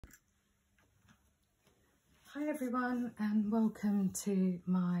Hi everyone and welcome to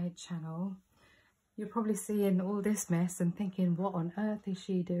my channel. You're probably seeing all this mess and thinking, what on earth is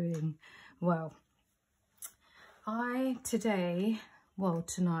she doing? Well, tonight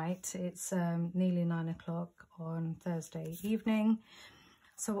it's nearly 9 o'clock on Thursday evening,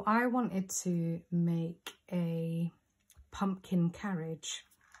 so I wanted to make a pumpkin carriage.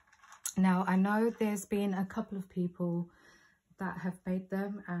 Now I know there's been a couple of people that have made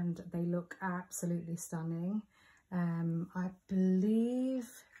them and they look absolutely stunning. I believe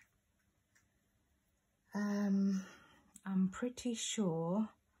I'm pretty sure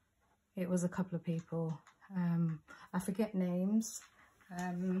it was a couple of people. I forget names,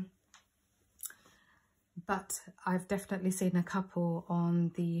 but I've definitely seen a couple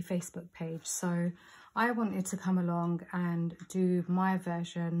on the Facebook page, so I wanted to come along and do my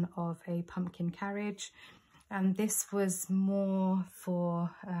version of a pumpkin carriage. And this was more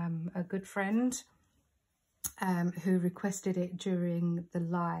for a good friend who requested it during the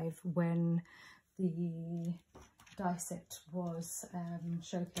live when the die set was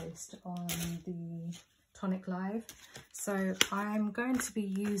showcased on the Tonic live. So I'm going to be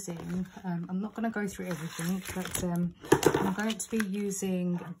using, I'm not going to go through everything, but I'm going to be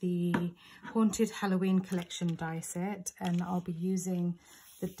using the Haunted Halloween Collection die set, and I'll be using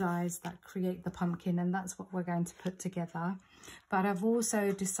the dies that create the pumpkin, and that's what we're going to put together. But I've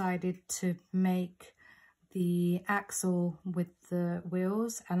also decided to make the axle with the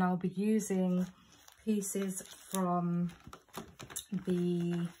wheels, and I'll be using pieces from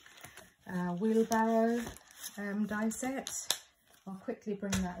the wheelbarrow die set. I'll quickly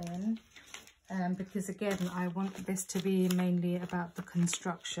bring that in because again I want this to be mainly about the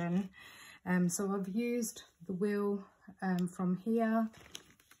construction. So I've used the wheel from here.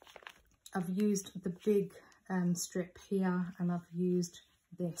 I've used the big strip here, and I've used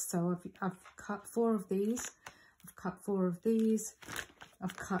this. So I've cut 4 of these, I've cut 4 of these,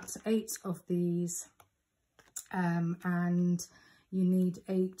 I've cut 8 of these, and you need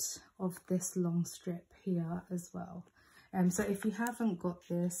 8 of this long strip here as well. So if you haven't got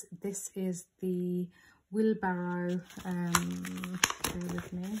this, this is the wheelbarrow, bear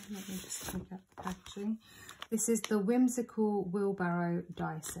with me, let me just take out the packaging. This is the whimsical wheelbarrow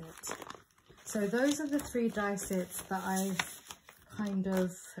die set. So those are the 3 die sets that I've kind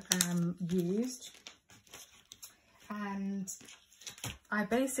of used, and I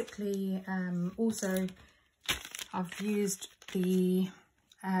basically I've used the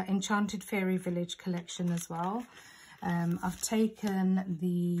Enchanted Fairy Village collection as well. I've taken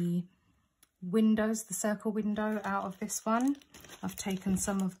the windows, the circle window out of this one. I've taken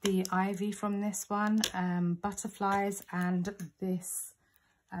some of the ivy from this one, butterflies, and this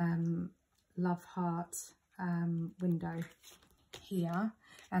love heart window here.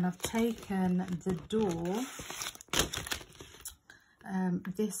 And I've taken the door,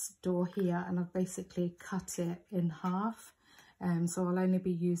 this door here, and I've basically cut it in half. So I'll only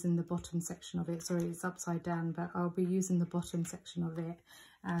be using the bottom section of it. Sorry, it's upside down, but I'll be using the bottom section of it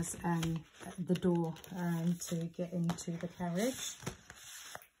as the door to get into the carriage.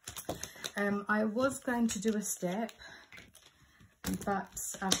 I was going to do a step,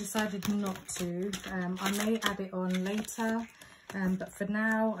 but I've decided not to. I may add it on later, but for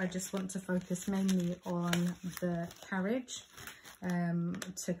now I just want to focus mainly on the carriage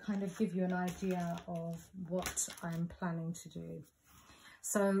to kind of give you an idea of what I'm planning to do.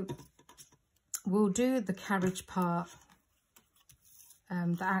 So we'll do the carriage part,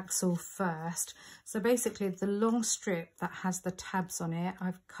 the axle first. So basically the long strip that has the tabs on it,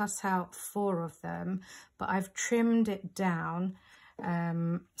 I've cut out 4 of them, but I've trimmed it down.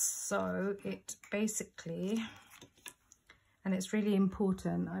 So it basically, and it's really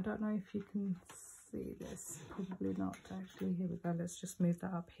important, I don't know if you can see this, probably not actually, here we go, let's just move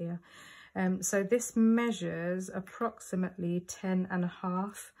that up here. So this measures approximately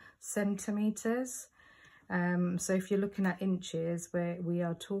 10.5 centimeters. So if you're looking at inches, where we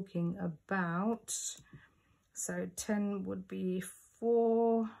are talking about, so 10 would be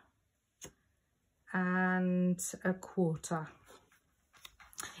 4 1/4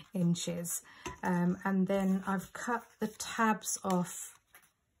 inches. And then I've cut the tabs off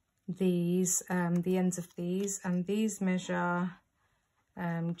these, the ends of these, and these measure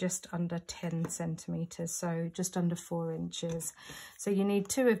just under 10 centimeters, so just under 4 inches. So you need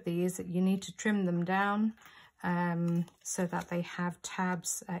 2 of these. You need to trim them down so that they have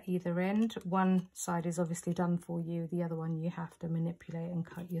tabs at either end. One side is obviously done for you, the other one you have to manipulate and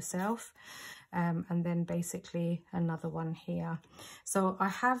cut yourself. And then basically another one here. So I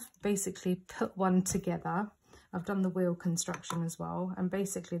have basically put one together. I've done the wheel construction as well, and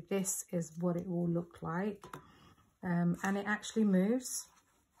basically this is what it will look like, and it actually moves.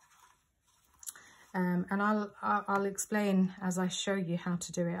 And I'll explain as I show you how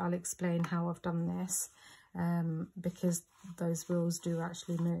to do it. I'll explain how I've done this, because those wheels do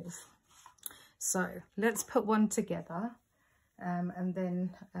actually move. So let's put one together, and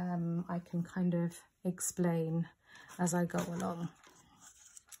then I can kind of explain as I go along.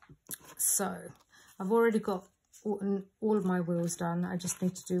 So I've already got all of my wheels done. I just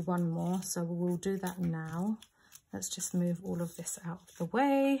need to do one more, so we'll do that now. Let's just move all of this out of the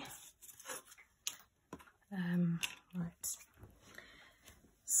way. Right,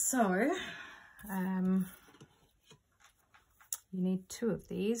 so you need 2 of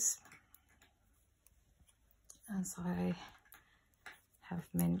these, as I have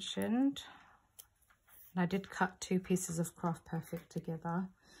mentioned, and I did cut 2 pieces of Craft Perfect together.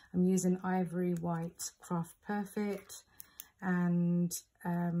 I'm using Ivory White Craft Perfect, and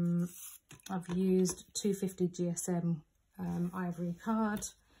I've used 250 GSM ivory card.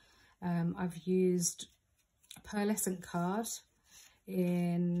 I've used pearlescent card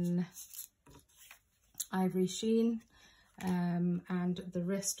in Ivory Sheen, and the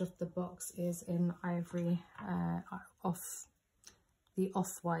rest of the box is in Ivory,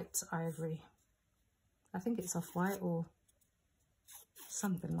 off-white ivory. I think it's off-white or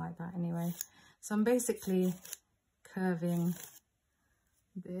something like that anyway. So I'm basically curving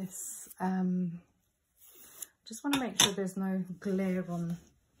this. Just want to make sure there's no glare on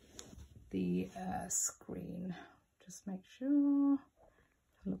the screen. Just make sure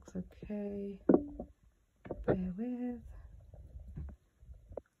it looks okay. Bear with.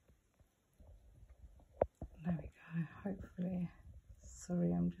 There we go. Hopefully.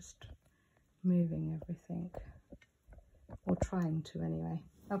 Sorry, I'm just moving everything, or trying to anyway.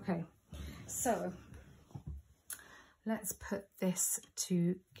 Okay, so let's put this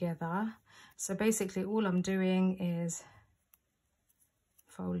together. So basically all I'm doing is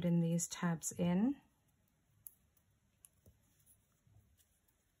folding these tabs in,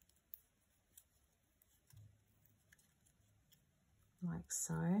 like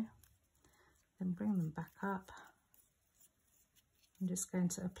so, then bring them back up. I'm just going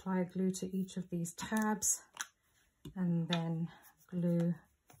to apply glue to each of these tabs, and then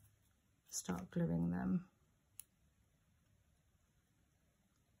start gluing them.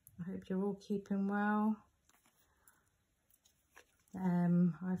 I hope you're all keeping well.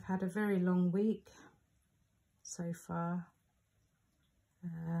 I've had a very long week so far.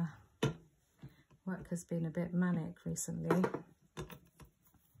 Work has been a bit manic recently,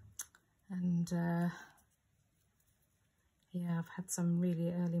 and yeah, I've had some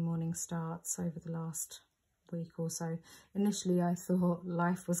really early morning starts over the last week or so. Initially I thought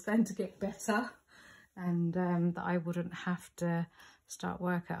life was going to get better, and that I wouldn't have to start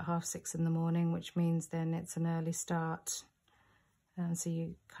work at 6:30 in the morning, which means then it's an early start, and so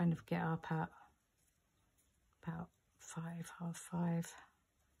you kind of get up at about 5, 5:30,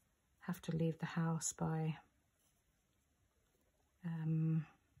 have to leave the house by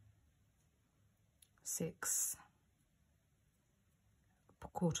 6,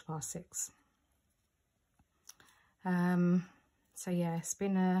 6:15. So yeah, it's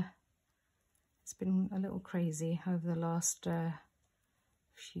been a little crazy over the last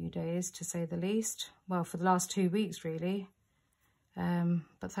few days, to say the least. Well, for the last 2 weeks really,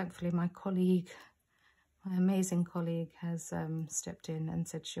 but thankfully my amazing colleague has stepped in and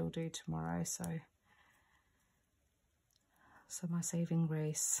said she'll do tomorrow, so my saving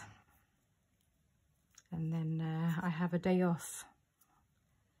grace. And then I have a day off.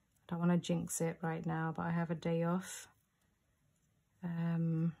 I don't want to jinx it right now, but I have a day off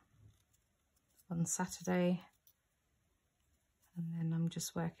on Saturday, and then I'm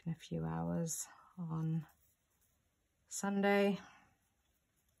just working a few hours on Sunday,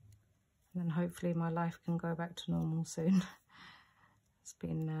 and then hopefully my life can go back to normal soon. It's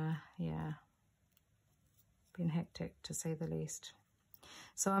been yeah, been hectic to say the least.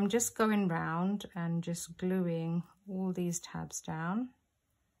 So I'm just going round and just gluing all these tabs down,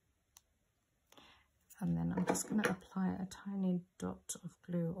 and then I'm just going to apply a tiny dot of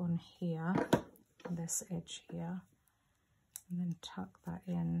glue on here, this edge here, and then tuck that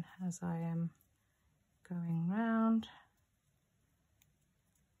in as I am going round.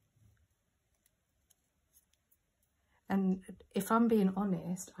 And if I'm being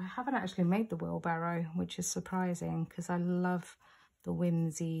honest, I haven't actually made the wheelbarrow, which is surprising because I love the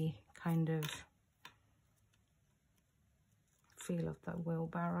whimsy kind of feel of that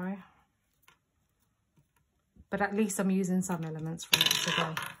wheelbarrow. But at least I'm using some elements from it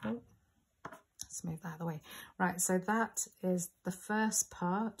today. Oh, Just move that out of the way. Right, so that is the first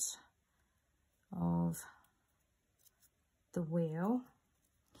part of the wheel.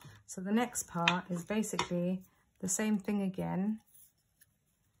 So the next part is basically the same thing again,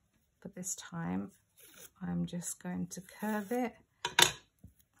 but this time I'm just going to curve it,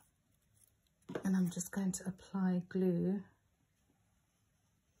 and I'm just going to apply glue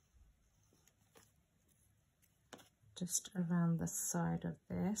just around the side of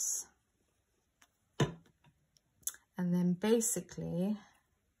this. And then basically,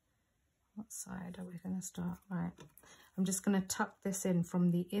 what side are we going to start? Right, I'm just going to tuck this in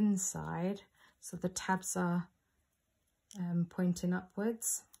from the inside so the tabs are pointing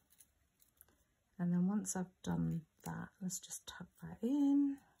upwards. And then once I've done that, let's just tuck that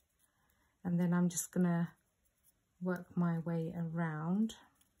in. And then I'm just going to work my way around.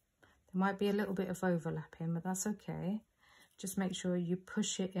 There might be a little bit of overlapping, but that's okay. Just make sure you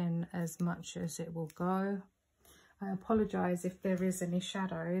push it in as much as it will go. I apologise if there is any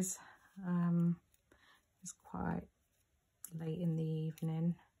shadows. It's quite late in the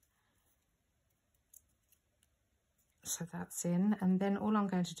evening. So that's in, and then all I'm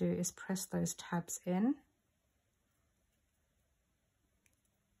going to do is press those tabs in.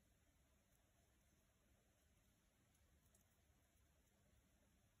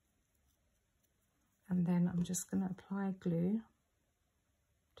 And then I'm just going to apply glue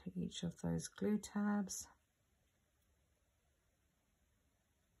to each of those glue tabs.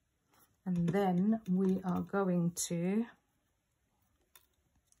 And then we are going to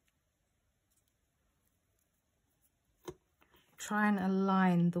try and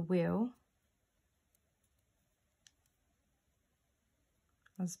align the wheel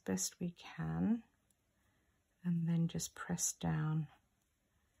as best we can, and then just press down.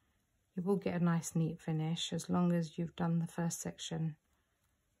 You will get a nice neat finish as long as you've done the first section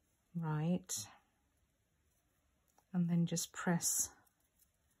right, and then just press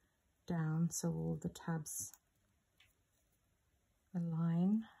down so all the tabs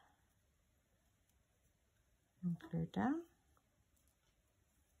align and glue down.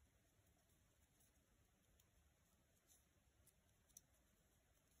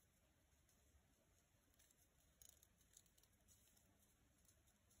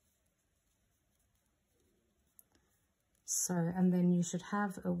 So, and then you should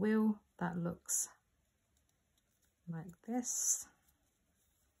have a wheel that looks like this,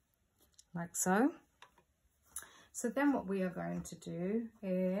 like so. So then what we are going to do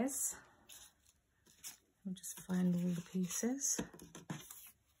is, I'll just find all the pieces.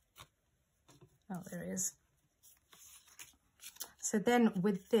 Oh, there it is. So then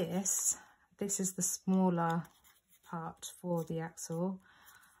with this is the smaller part for the axle.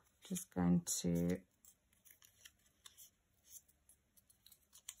 Just going to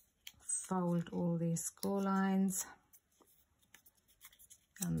fold all these score lines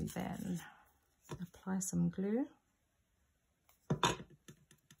and then apply some glue,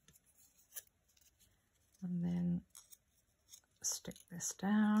 and then stick this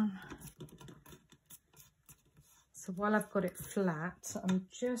down. So while I've got it flat, I'm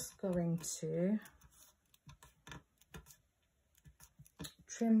just going to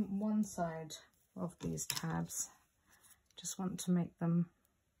trim one side of these tabs. Just want to make them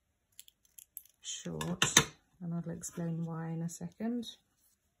short, and I'll explain why in a second.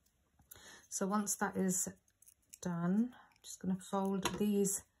 So once that is done, I'm just going to fold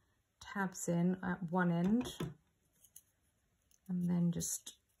these tabs in at one end and then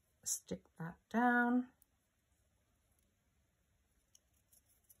just stick that down.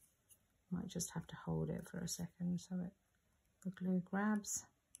 Might just have to hold it for a second so the glue grabs.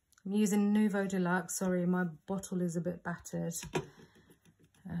 I'm using Nouveau Deluxe. Sorry, my bottle is a bit battered.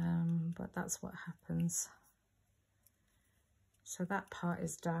 But that's what happens. So that part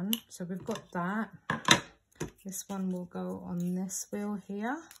is done. So we've got that. This one will go on this wheel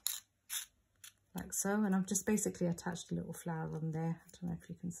here, like so. And I've just basically attached a little flower on there. I don't know if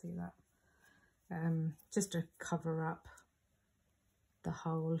you can see that. Just to cover up the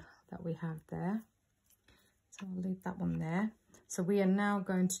hole that we have there. So I'll leave that one there. So we are now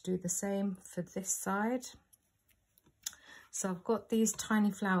going to do the same for this side. So I've got these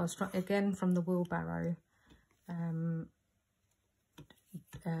tiny flowers, again from the wheelbarrow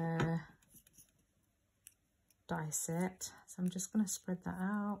die set. So I'm just going to spread that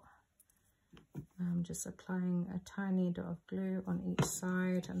out. I'm just applying a tiny dot of glue on each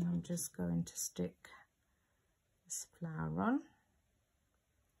side, and I'm just going to stick this flower on.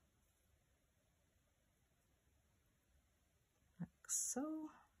 Like so.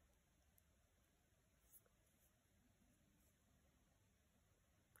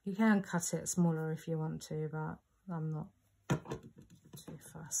 You can cut it smaller if you want to, but I'm not too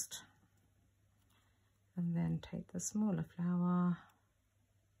fussed. And then take the smaller flower,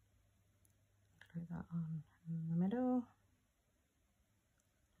 glue that on in the middle,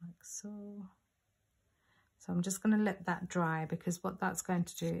 like so. So I'm just going to let that dry, because what that's going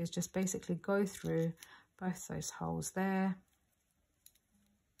to do is just basically go through both those holes there.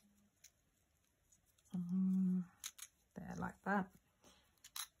 There, like that.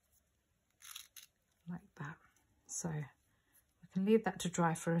 Like that. So we can leave that to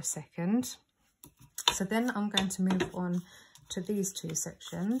dry for a second. So then I'm going to move on to these two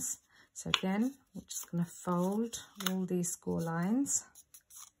sections. So again, we're just going to fold all these score lines.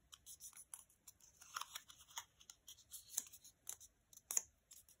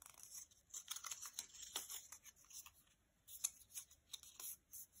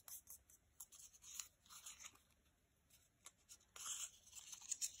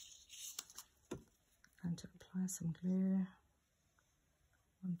 Going to apply some glue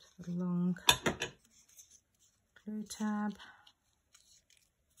onto the long glue tab,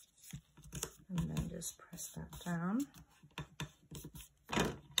 and then just press that down.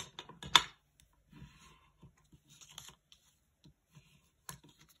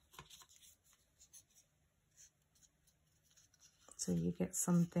 So you get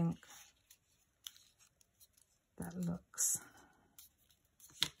something that looks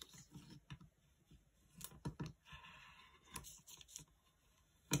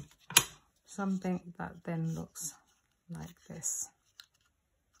then looks like this.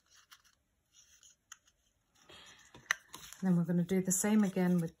 And then we're going to do the same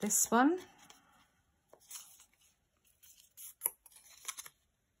again with this one.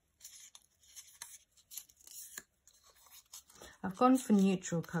 I've gone for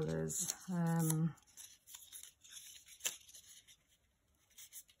neutral colours.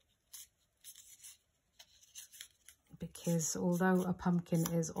 Because although a pumpkin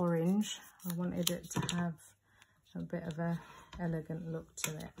is orange, I wanted it to have a bit of a elegant look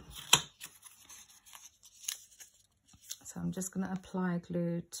to it. So I'm just going to apply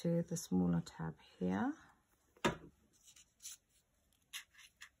glue to the smaller tab here.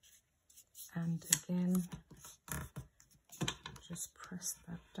 And again, just press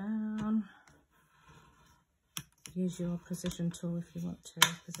that down. Use your precision tool if you want to,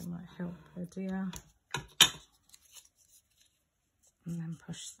 because it might help the idea. And then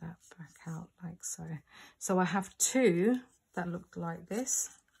push that back out like so. So I have two that look like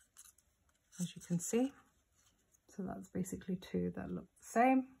this, as you can see. So that's basically two that look the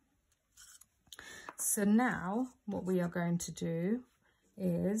same. So now what we are going to do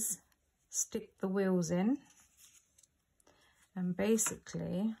is stick the wheels in, and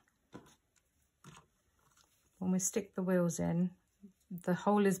basically when we stick the wheels in, the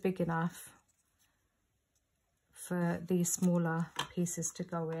hole is big enough for these smaller pieces to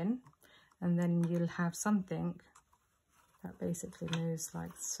go in, and then you'll have something that basically moves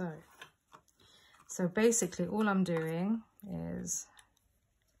like so. So basically all I'm doing is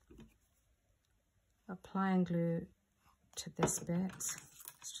applying glue to this bit. Let's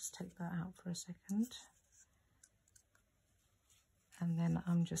just take that out for a second. And then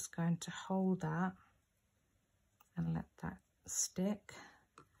I'm just going to hold that and let that stick.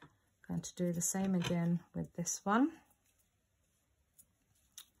 Going to do the same again with this one.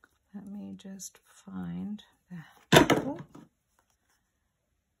 Let me just find there. Oh.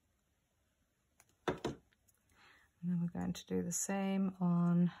 And then we're going to do the same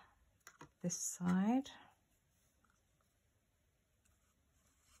on this side.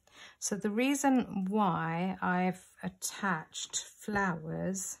 So the reason why I've attached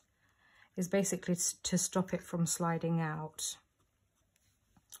flowers is basically to stop it from sliding out.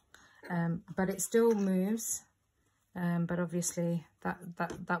 But it still moves, but obviously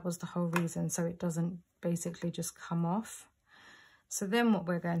that was the whole reason, so it doesn't basically just come off. So then what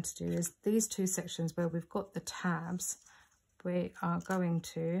we're going to do is these two sections where we've got the tabs, we are going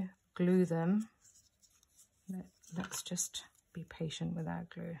to glue them. Let's just be patient with our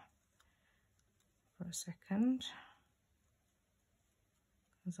glue for a second,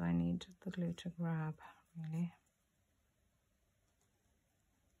 because I need the glue to grab, really.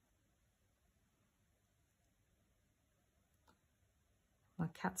 My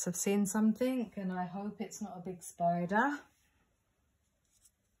cats have seen something, and I hope it's not a big spider.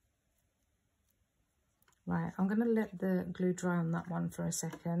 Right, I'm going to let the glue dry on that one for a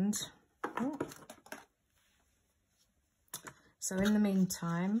second. Oh. So in the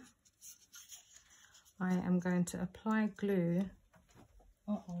meantime, I am going to apply glue.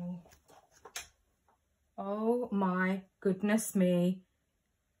 Uh-oh. Oh my goodness me.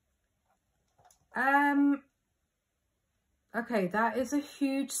 Okay, that is a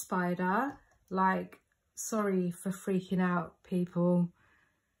huge spider. Like, sorry for freaking out, people,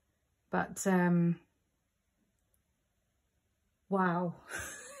 but wow.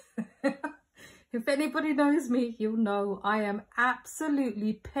 If anybody knows me, you'll know I am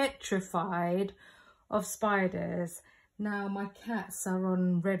absolutely petrified of spiders. Now my cats are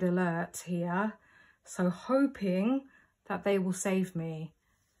on red alert here, so hoping that they will save me.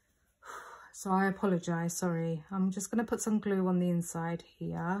 So I apologize, sorry. I'm just going to put some glue on the inside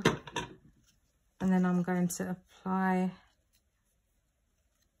here, and then I'm going to apply.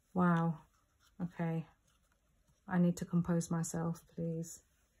 Wow, okay. I need to compose myself, please.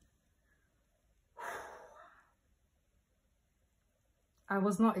 I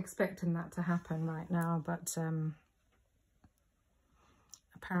was not expecting that to happen right now, but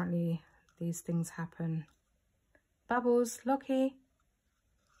apparently these things happen. Bubbles, Lockie.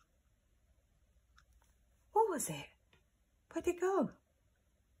 What was it? Where'd it go?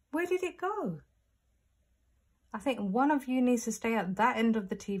 Where did it go? I think one of you needs to stay at that end of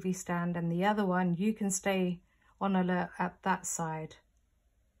the TV stand, and the other one, you can stay on alert at that side.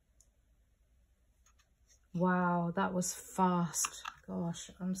 Wow, that was fast. Gosh,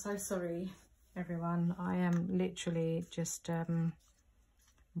 I'm so sorry, everyone. I am literally just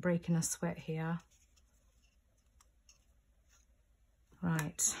breaking a sweat here.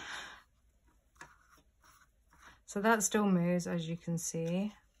 Right. So that still moves, as you can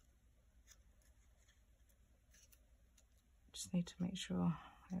see. Just need to make sure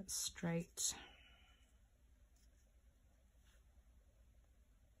it's straight.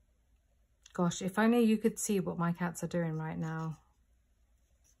 Gosh, if only you could see what my cats are doing right now.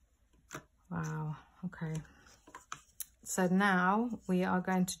 Wow, okay. So now we are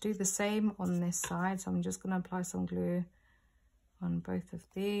going to do the same on this side. So I'm just going to apply some glue on both of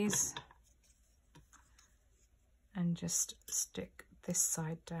these and just stick this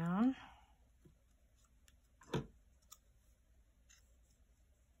side down.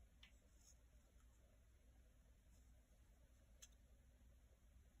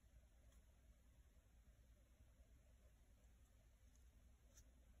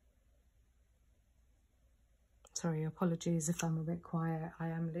 Sorry, apologies if I'm a bit quiet. I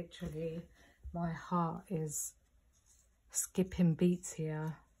am literally, my heart is skipping beats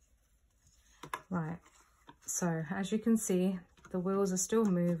here. Right, so as you can see, the wheels are still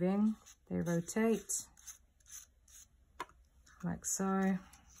moving. They rotate like so.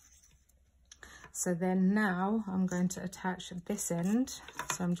 So then now I'm going to attach this end.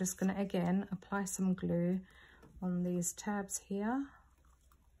 So I'm just going to again apply some glue on these tabs here.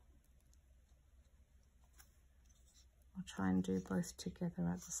 I'll try and do both together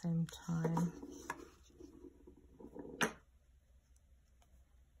at the same time.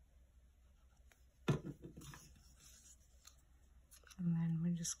 And then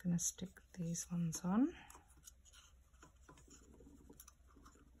we're just going to stick these ones on.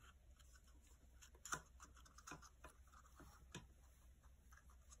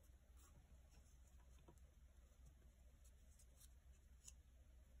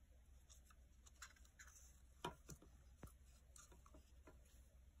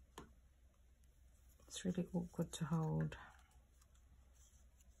 It's really awkward to hold.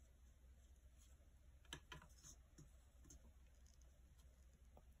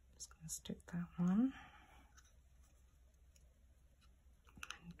 Just going to stick that one.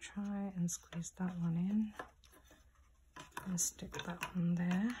 And try and squeeze that one in. And stick that one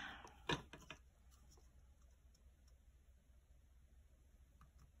there.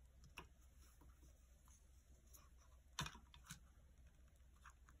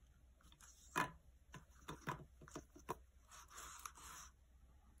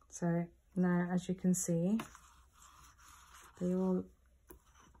 So now, as you can see, they all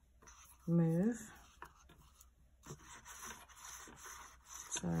move.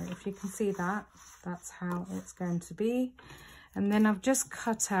 So if you can see that, that's how it's going to be. And then I've just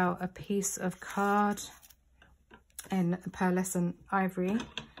cut out a piece of card in pearlescent ivory,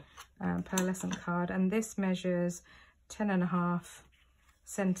 pearlescent card, and this measures 10.5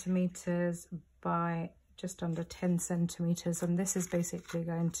 centimeters by just under 10 centimeters, and this is basically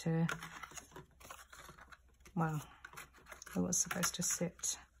going to, well, it was supposed to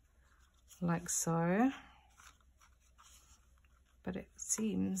sit like so, but it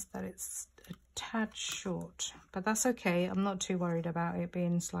seems that it's a tad short, but that's okay. I'm not too worried about it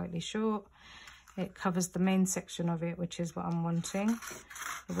being slightly short. It covers the main section of it, which is what I'm wanting.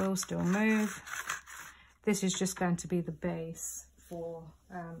 It will still move. This is just going to be the base for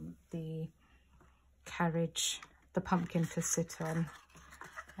the carriage, the pumpkin to sit on.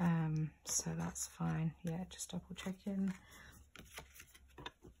 So that's fine. Yeah, just double checking.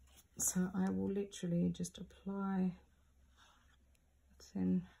 So I will literally just apply a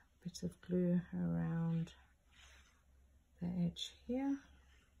thin bit of glue around the edge here.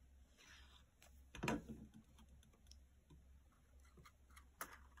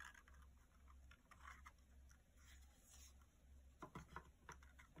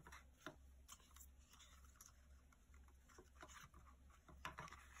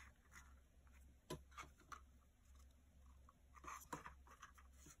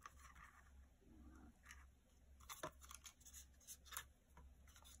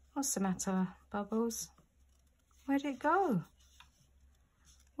 What's the matter, Bubbles? Where did it go?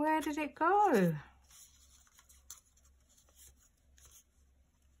 Where did it go?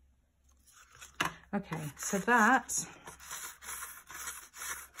 Okay, so that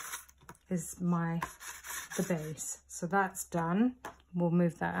is the base. So that's done. We'll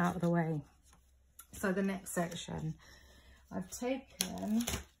move that out of the way. So the next section, I've taken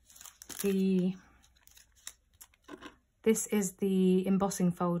this is the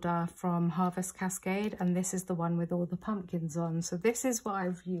embossing folder from Harvest Cascade, and this is the one with all the pumpkins on. So this is what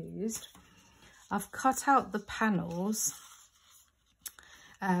I've used. I've cut out the panels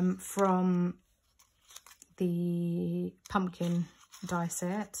from the pumpkin die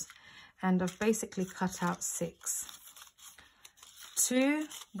set, and I've basically cut out 6. 2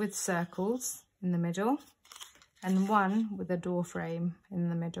 with circles in the middle and 1 with a door frame in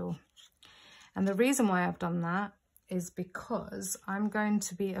the middle. And the reason why I've done that is because I'm going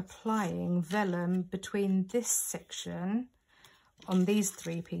to be applying vellum between this section on these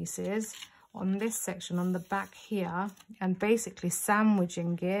 3 pieces, on this section on the back here, and basically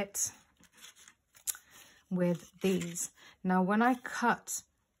sandwiching it with these. Now when I cut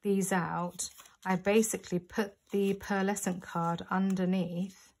these out, I basically put the pearlescent card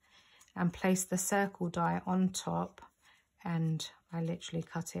underneath and place the circle die on top, and I literally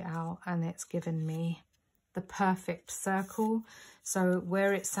cut it out, and it's given me the perfect circle. So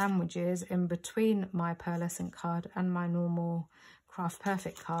where it sandwiches in between my pearlescent card and my normal Craft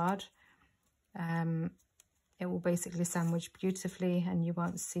Perfect card, it will basically sandwich beautifully and you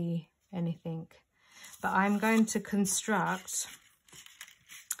won't see anything. But I'm going to construct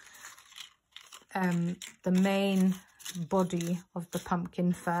the main body of the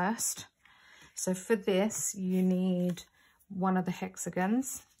pumpkin first. So for this you need one of the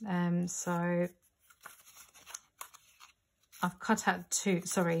hexagons. So I've cut out 2,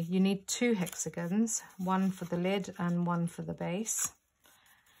 sorry, you need 2 hexagons, one for the lid and one for the base.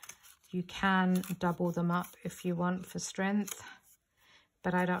 You can double them up if you want for strength,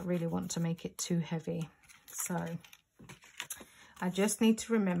 but I don't really want to make it too heavy. So I just need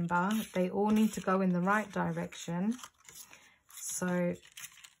to remember they all need to go in the right direction. So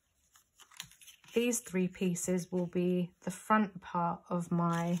these 3 pieces will be the front part of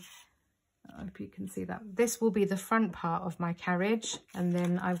my, I hope you can see that. This will be the front part of my carriage, and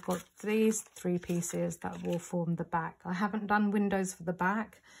then I've got these 3 pieces that will form the back. I haven't done windows for the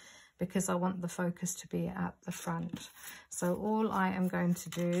back because I want the focus to be at the front. So all I am going to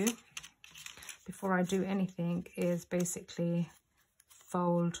do before I do anything is basically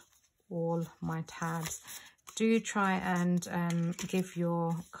fold all my tabs. Do try and give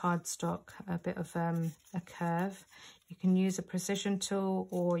your cardstock a bit of a curve. You can use a precision tool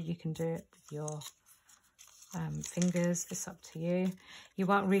or you can do it with your fingers. It's up to you. You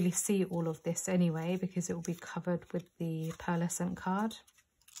won't really see all of this anyway because it will be covered with the pearlescent card.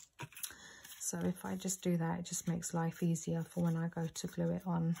 So if I just do that, it just makes life easier for when I go to glue it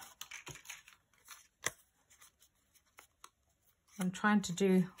on. I'm trying to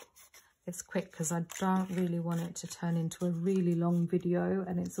do this quick because I don't really want it to turn into a really long video,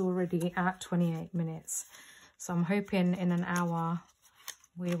 and it's already at 28 minutes. So I'm hoping in an hour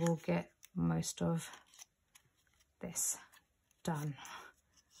we will get most of this done.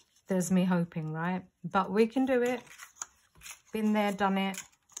 There's me hoping, right? But we can do it. Been there, done it.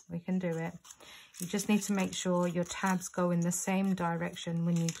 We can do it. You just need to make sure your tabs go in the same direction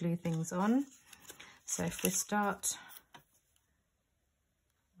when you glue things on. So if we start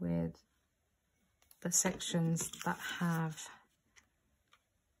with the sections that have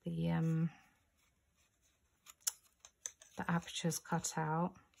the apertures cut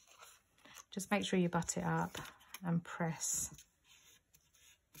out, just make sure you butt it up and press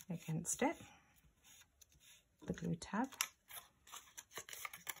against it, the glue tab.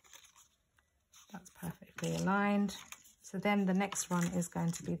 That's perfectly aligned. So then the next one is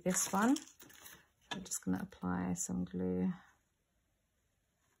going to be this one. I'm just going to apply some glue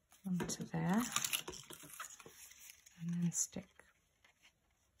onto there and then stick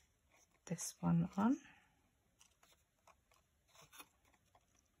this one on.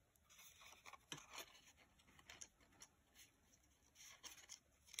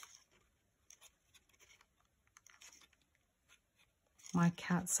 My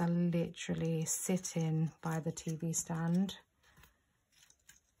cats are literally sitting by the TV stand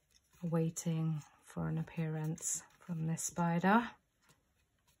waiting for an appearance from this spider.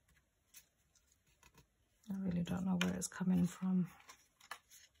 I really don't know where it's coming from.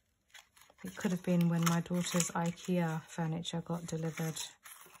 It could have been when my daughter's IKEA furniture got delivered.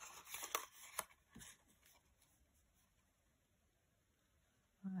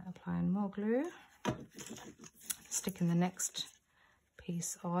 Right, applying more glue, sticking the next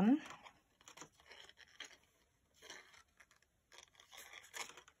piece on.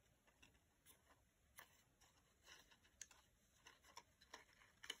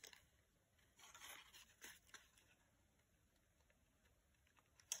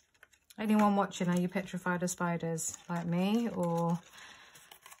 Anyone watching, are you petrified of spiders like me? Or,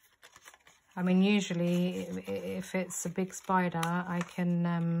 I mean, usually if it's a big spider, I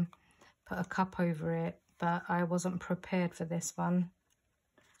can put a cup over it, but I wasn't prepared for this one.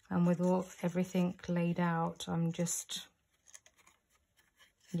 And with everything laid out, I'm just,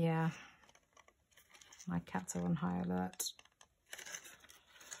 yeah, my cats are on high alert.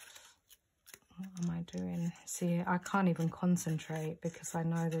 What am I doing? See, I can't even concentrate because I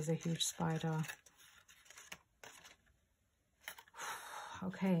know there's a huge spider.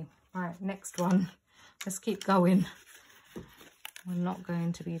 Okay, right, next one. Let's keep going. We're not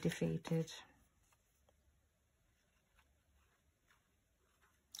going to be defeated.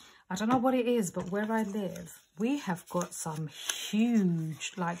 I don't know what it is, but where I live, we have got some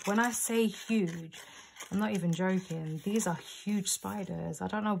huge, like when I say huge, I'm not even joking. These are huge spiders. I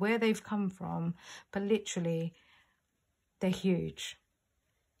don't know where they've come from, but literally, they're huge.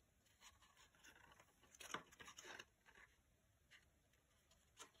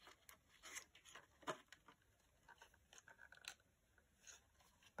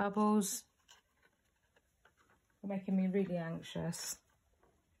 Bubbles, you're making me really anxious.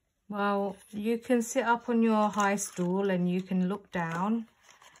 Well, you can sit up on your high stool and you can look down.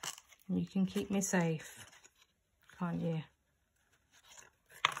 And you can keep me safe, can't you?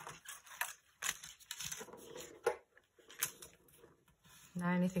 Now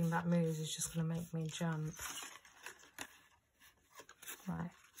anything that moves is just going to make me jump.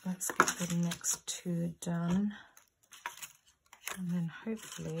 Right, let's get the next two done. And then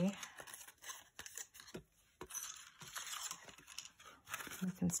hopefully we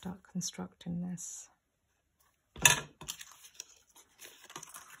can start constructing this.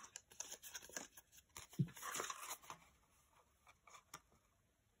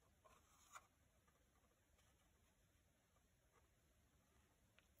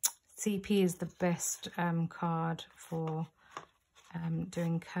 CP is the best card for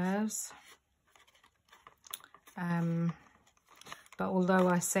doing curves. But although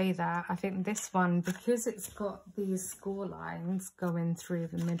I say that, I think this one, because it's got these score lines going through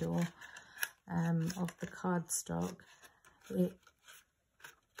the middle of the cardstock, it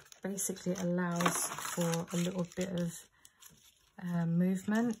basically allows for a little bit of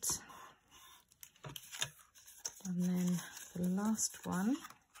movement. And then the last one.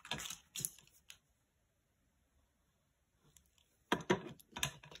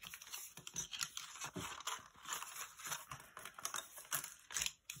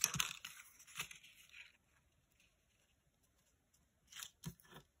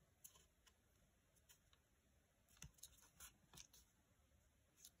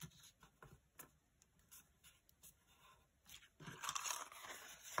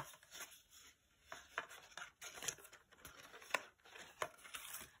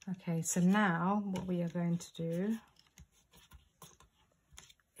 Okay, so now what we are going to do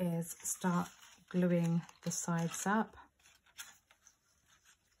is start gluing the sides up.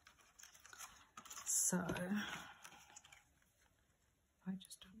 So I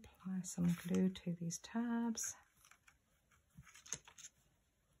just apply some glue to these tabs.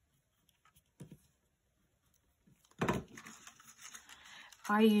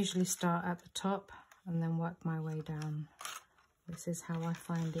 I usually start at the top and then work my way down. This is how I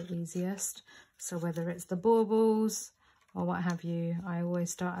find it easiest. So whether it's the baubles or what have you, I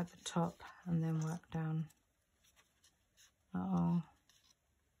always start at the top and then work down. Uh-oh.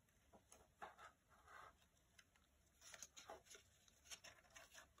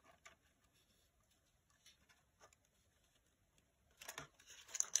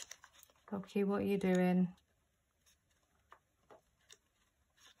 Pocky, what are you doing?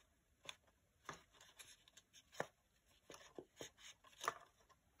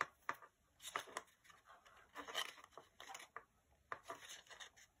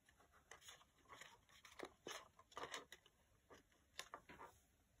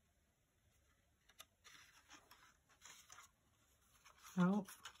 Oh,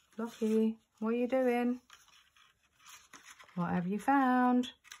 Lockie, what are you doing? What have you found?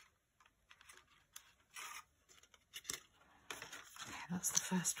 Okay, that's the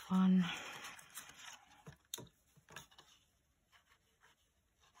first one.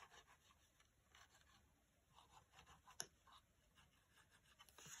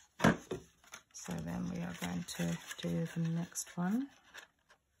 So then we are going to do the next one.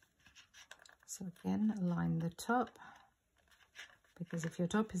 So again, align the top, because if your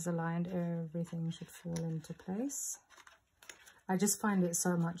top is aligned, everything should fall into place. I just find it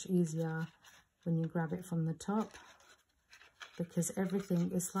so much easier when you grab it from the top, because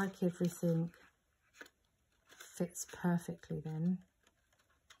everything, it's like everything fits perfectly then.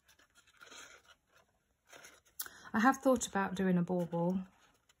 I have thought about doing a bauble,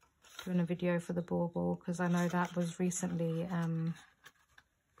 doing a video for the bauble, because I know that was recently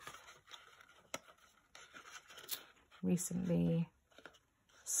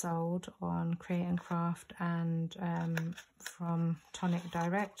sold on Create and Craft and from Tonic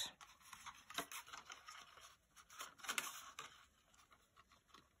Direct.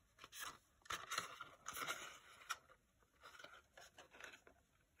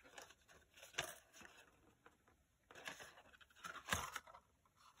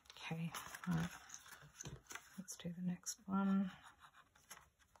 Okay, right. Let's do the next one.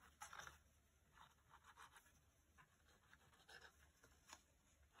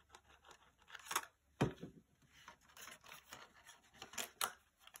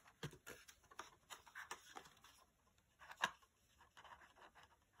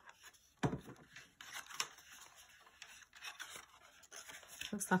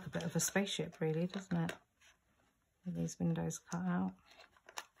 Looks like a bit of a spaceship, really, doesn't it? With these windows cut out.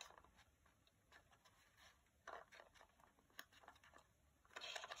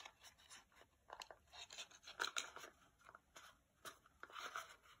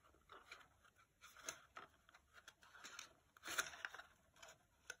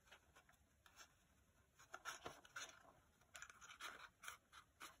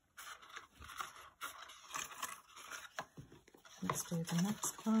 Let's do the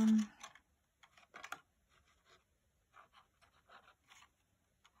next one.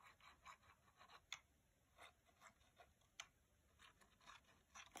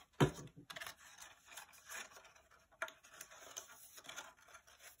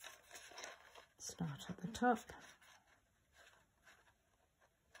 Start at the top.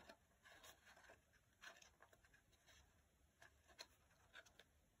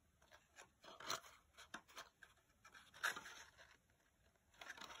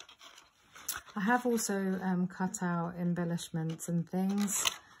 I have also cut out embellishments and things,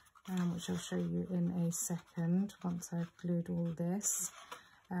 which I'll show you in a second once I've glued all this.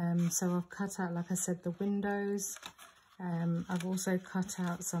 So I've cut out, like I said, the windows. I've also cut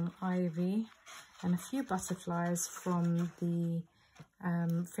out some ivy and a few butterflies from the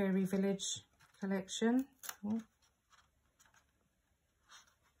Fairy Village collection. Oh.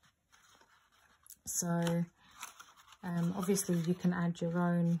 So obviously you can add your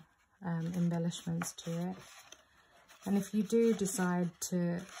own embellishments to it, and if you do decide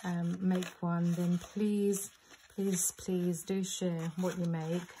to make one, then please do share what you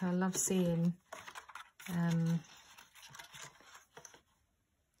make. I love seeing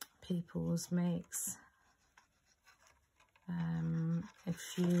people's makes.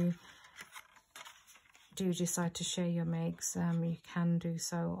 If you do decide to share your makes, you can do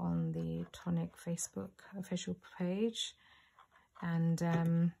so on the Tonic Facebook official page.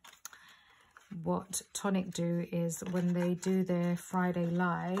 And what Tonic do is when they do their Friday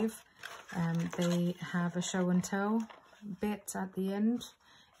live, they have a show and tell bit at the end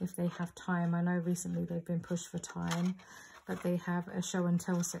if they have time. I know recently they've been pushed for time, but they have a show and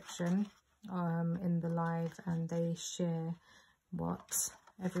tell section in the live, and they share what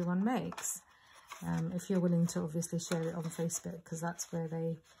everyone makes. If you're willing to obviously share it on Facebook, because that's where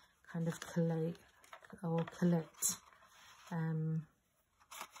they kind of collect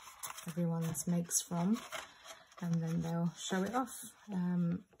everyone's makes from, and then they'll show it off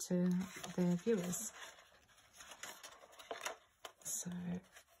to their viewers. So it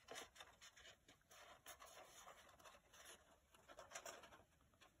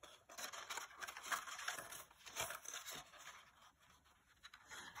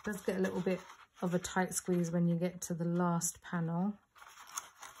does get a little bit of a tight squeeze when you get to the last panel,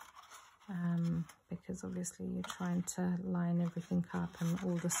 because obviously you're trying to line everything up and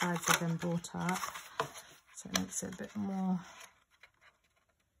all the sides are then brought up, so it makes it a bit more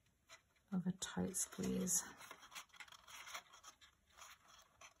of a tight squeeze.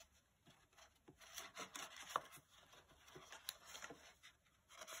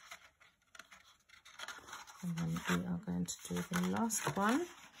 going to do the last one.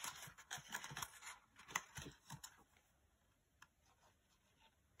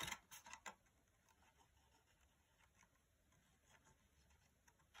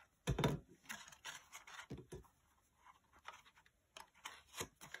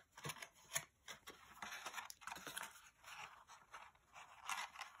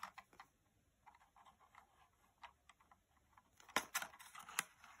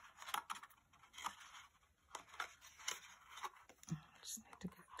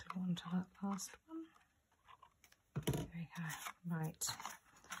 Onto that last one. There we go. Right,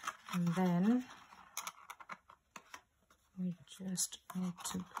 and then we just need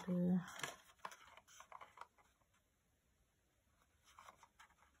to glue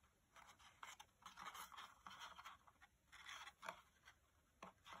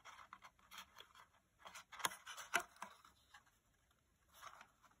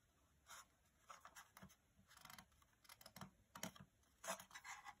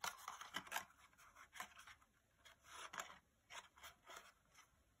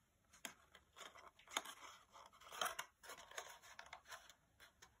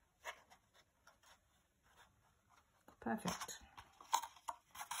perfect.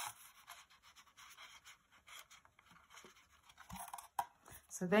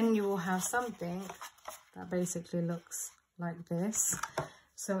 So then you will have something that basically looks like this.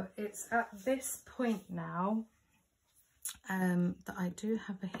 So it's at this point now that I do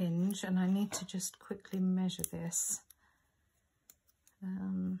have a hinge, and I need to just quickly measure this.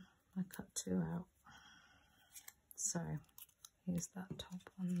 I cut 2 out. So here's that top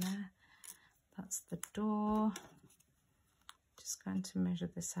one there. That's the door. Just going to measure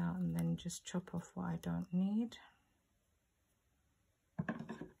this out and then just chop off what I don't need.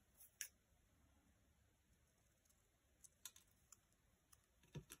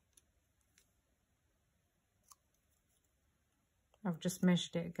 I've just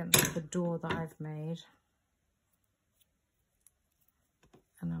measured it against the door that I've made.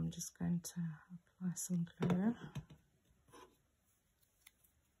 And I'm just going to apply some glue.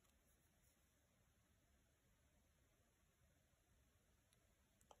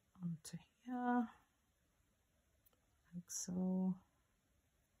 Onto here, like so.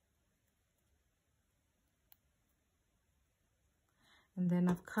 And then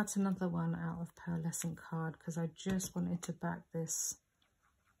I've cut another one out of pearlescent card because I just wanted to back this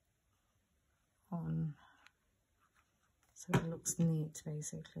on so it looks neat,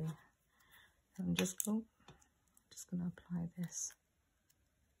 basically. I'm just going to apply this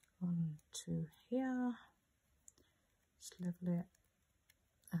onto here, just level it,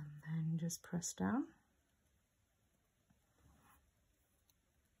 and then just press down.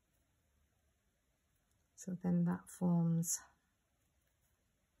 So then that forms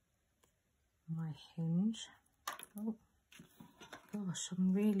my hinge. Oh gosh,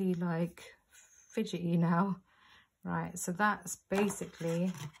 I'm really like fidgety now. Right, so that's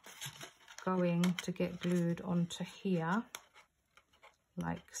basically going to get glued onto here,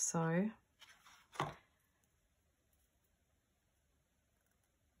 like so.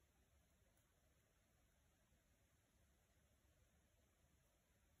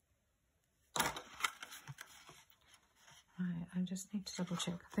 Right, I just need to double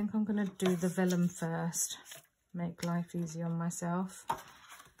check. I think I'm going to do the vellum first, make life easy on myself.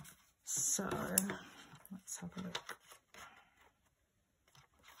 So let's have a look.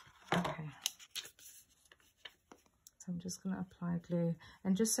 Okay, so I'm just going to apply glue.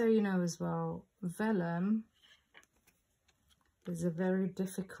 And just so you know as well, vellum is a very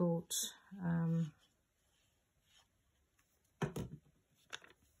difficult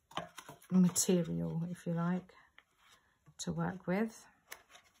material, if you like, to work with.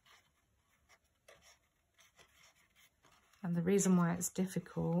 And the reason why it's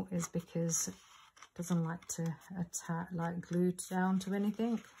difficult is because it doesn't like to attach, like glue down to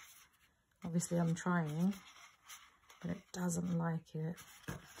anything. Obviously I'm trying, but it doesn't like it.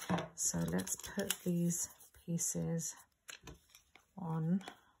 So let's put these pieces on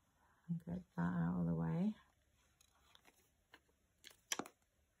and get that out of the way.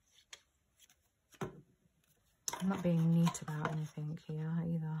 I'm not being neat about anything here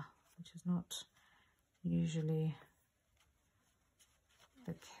either, which is not usually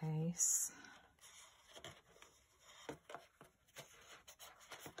the case.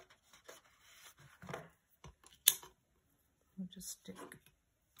 I'll just stick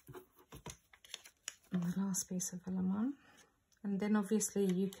the last piece of vellum on. And then obviously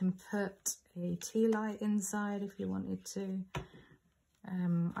you can put a tea light inside if you wanted to.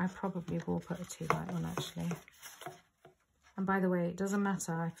 I probably will put a tea light on actually. And by the way, it doesn't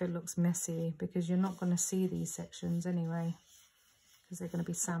matter if it looks messy because you're not going to see these sections anyway, because they're going to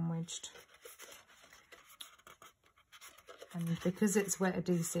be sandwiched. And because it's wet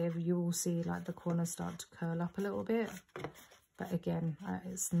adhesive, you will see like the corners start to curl up a little bit. But again,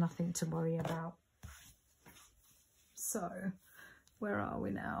 it's nothing to worry about. So, where are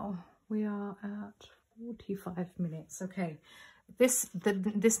we now? We are at 45 minutes. Okay, this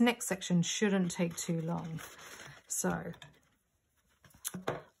next section shouldn't take too long. So,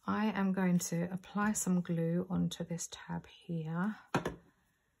 I am going to apply some glue onto this tab here.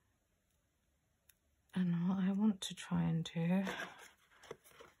 And what I want to try and do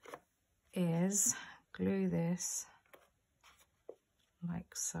is glue this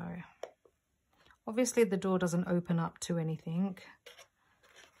like so. Obviously the door doesn't open up to anything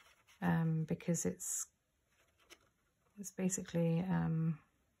because it's basically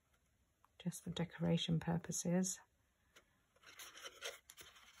just for decoration purposes.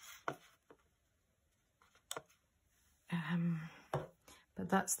 But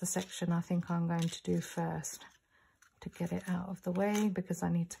that's the section I think I'm going to do first to get it out of the way, because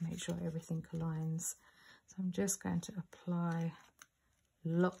I need to make sure everything aligns. So I'm just going to apply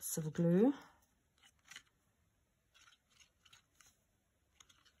lots of glue.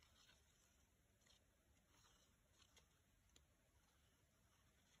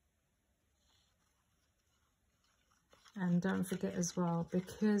 And don't forget as well,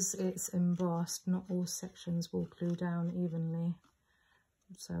 because it's embossed, not all sections will glue down evenly.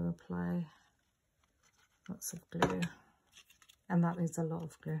 So apply lots of glue, and that is a lot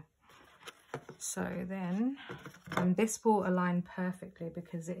of glue. So then, and this will align perfectly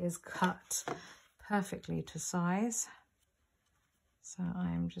because it is cut perfectly to size. So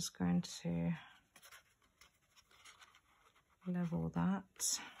I am just going to level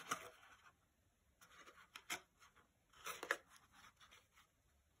that.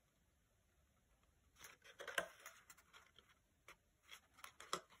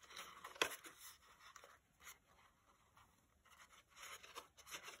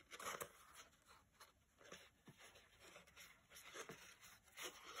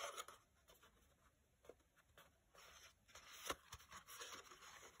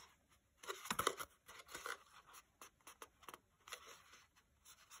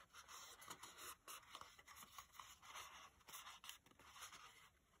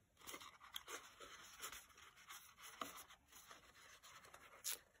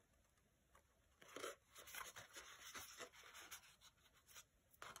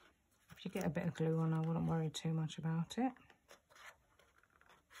 If you get a bit of glue on, I wouldn't worry too much about it.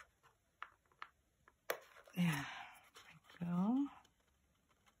 Yeah, there we go.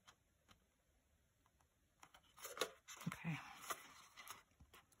 Okay,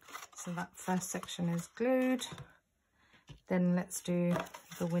 so that first section is glued. Then let's do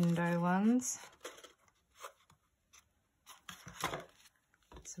the window ones.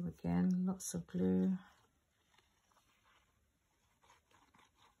 So again, lots of glue.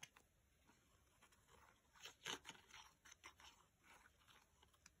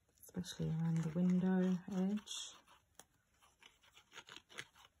 Especially around the window edge.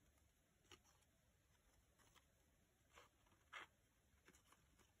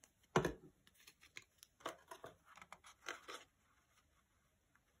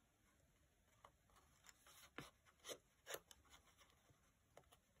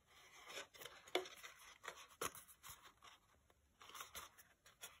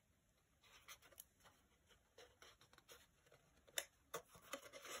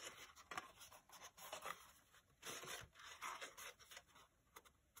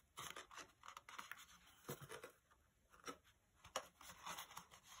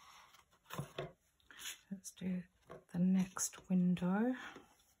 Let's do the next window.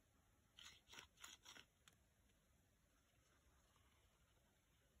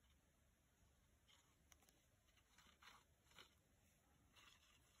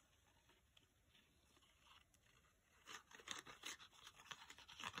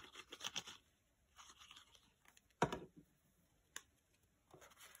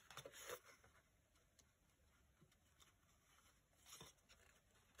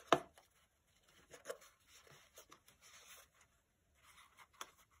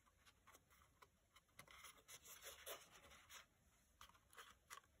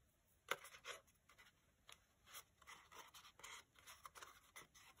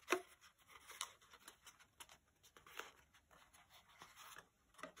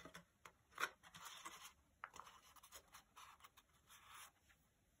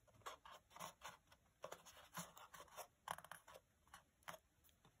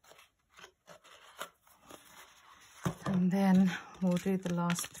 And then we'll do the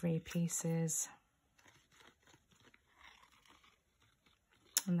last 3 pieces.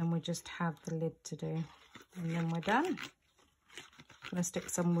 And then we just have the lid to do. And then we're done. I'm going to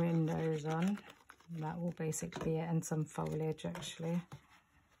stick some windows on. That will basically be it, and some foliage actually.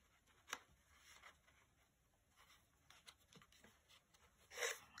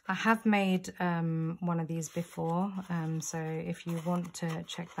 I have made one of these before, so if you want to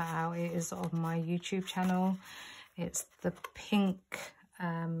check that out, it is on my YouTube channel. It's the pink,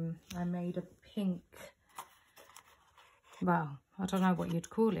 I made a pink, well, I don't know what you'd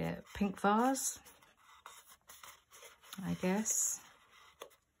call it, pink vase, I guess.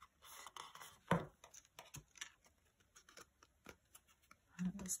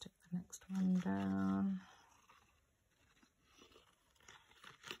 Let's stick the next one down.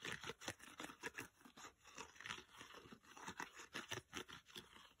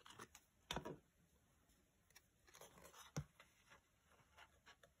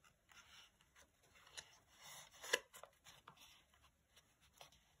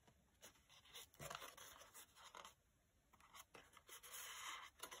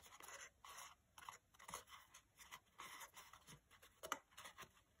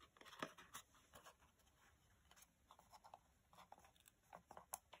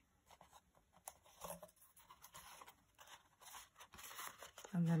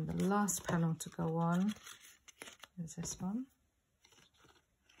 And then the last panel to go on is this one.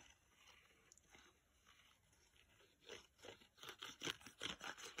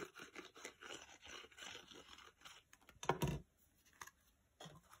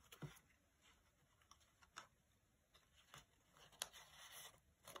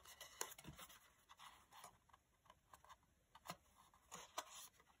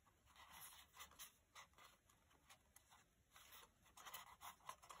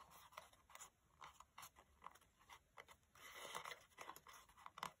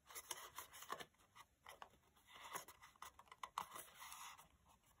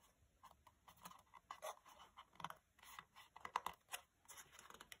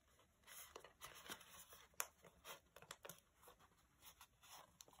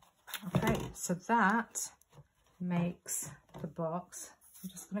 Okay, so that makes the box. I'm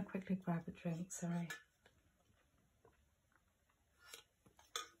just going to quickly grab a drink, sorry.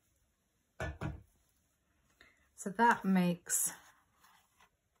 So that makes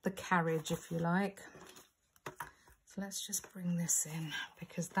the carriage, if you like. So let's just bring this in,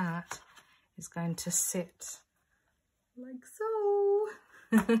 because that is going to sit like so.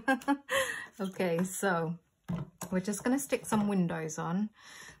 Okay, so we're just going to stick some windows on.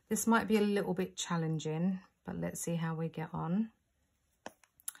 This might be a little bit challenging, but let's see how we get on,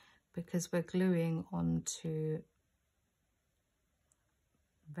 because we're gluing onto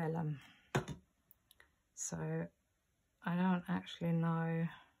vellum. So I don't actually know.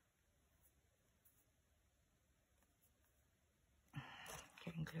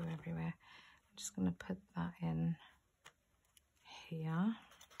 Getting glue everywhere. I'm just going to put that in here.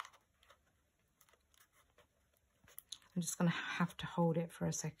 I'm just going to have to hold it for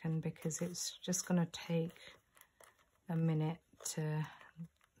a second, because it's just going to take a minute to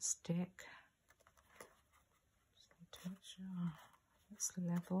stick. Just make sure it's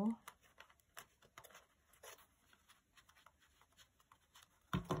level.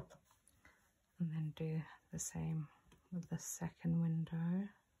 And then do the same with the second window.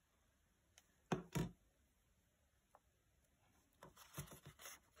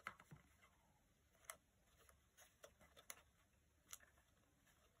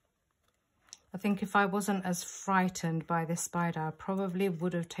 I think if I wasn't as frightened by this spider, I probably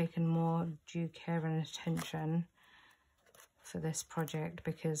would have taken more due care and attention for this project,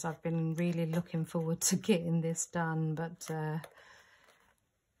 because I've been really looking forward to getting this done. But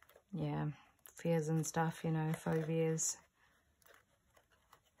yeah, fears and stuff, you know, phobias,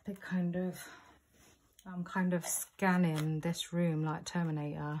 they kind of, I'm kind of scanning this room like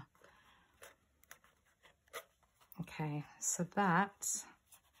Terminator. Okay, so that,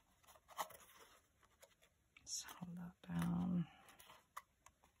 let's hold that down.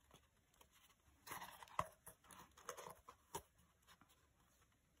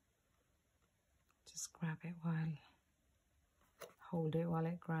 Just grab it while, hold it while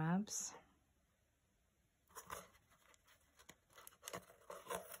it grabs.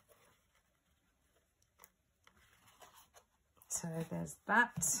 So there's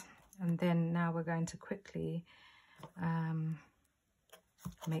that, and then now we're going to quickly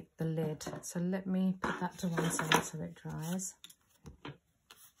make the lid. So let me put that to one side so it dries.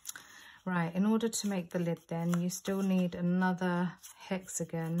 Right, in order to make the lid, then you still need another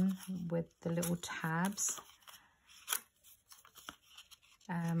hexagon with the little tabs.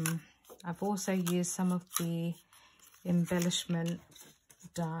 I've also used some of the embellishment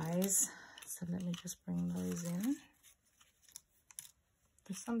dies, so let me just bring those in.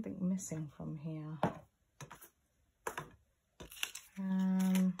 There's something missing from here.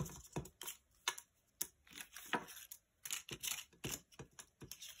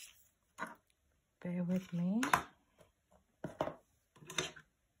 Bear with me.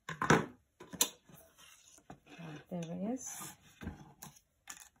 There it is.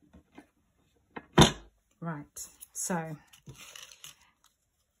 Right, so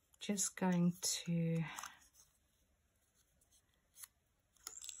just going to,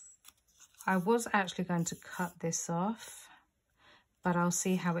 I was actually going to cut this off, but I'll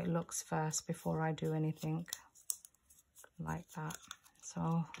see how it looks first before I do anything like that. So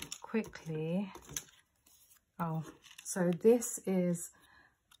I'll quickly, so this is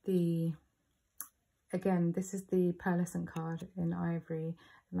the, again, this is the pearlescent card in ivory,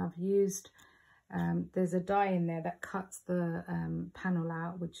 and I've used, there's a die in there that cuts the panel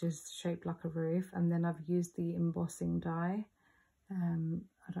out, which is shaped like a roof, and then I've used the embossing die.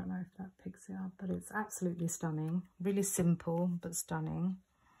 I don't know if that picks it up, but it's absolutely stunning. Really simple, but stunning.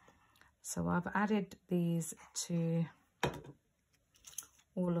 So I've added these to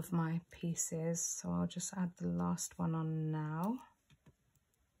all of my pieces, so I'll just add the last one on now.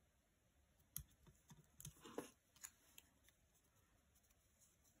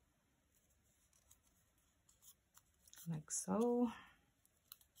 Like so.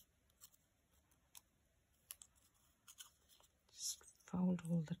 Just fold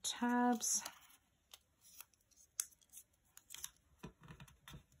all the tabs.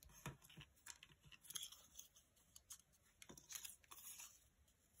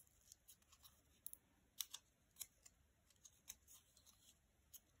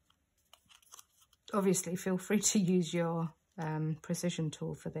 Obviously, feel free to use your precision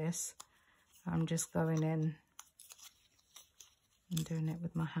tool for this. I'm just going in and doing it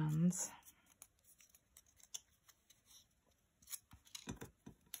with my hands.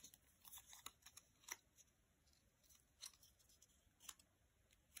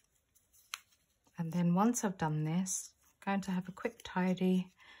 And then once I've done this, I'm going to have a quick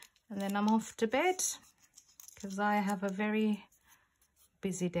tidy, and then I'm off to bed because I have a very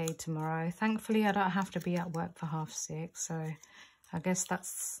busy day tomorrow. Thankfully, I don't have to be at work for 6:30, so I guess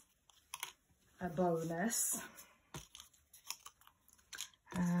that's a bonus.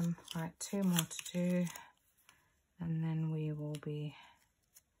 Right, 2 more to do, and then we will be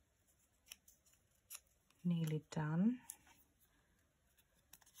nearly done.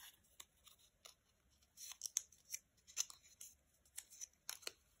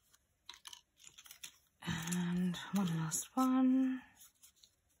 And one last one.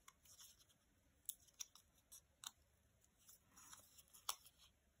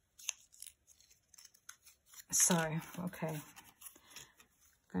 So, okay,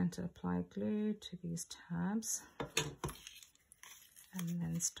 I'm going to apply glue to these tabs and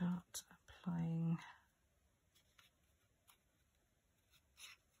then start applying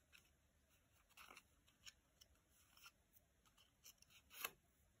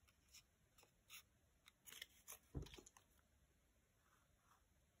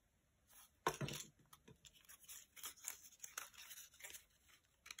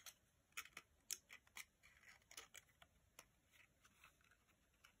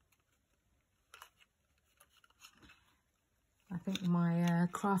I think my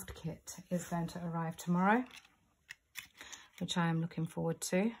craft kit is going to arrive tomorrow, which I am looking forward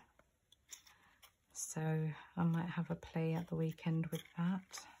to. So I might have a play at the weekend with that.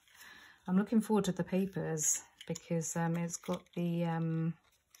 I'm looking forward to the papers because it's got the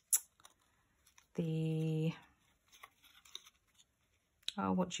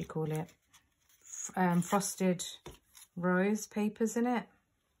oh, what do you call it? Frosted rose papers in it,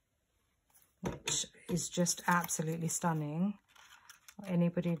 which is just absolutely stunning.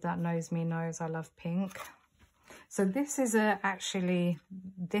 Anybody that knows me knows I love pink. So this is actually,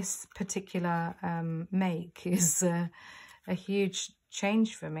 this particular make is a huge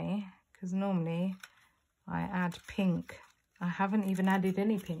change for me, because normally I add pink. I haven't even added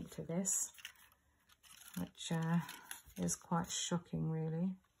any pink to this, which is quite shocking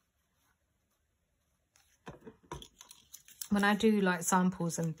really. When I do like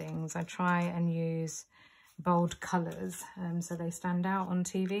samples and things, I try and use bold colours so they stand out on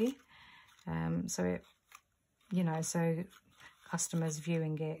TV. So it, you know, so customers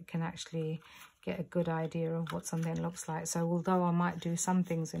viewing it can actually get a good idea of what something looks like. So although I might do some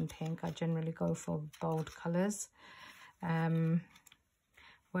things in pink, I generally go for bold colours.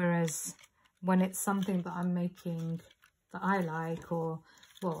 Whereas when it's something that I'm making that I like, or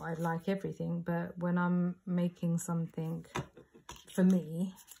well, I like everything, but when I'm making something for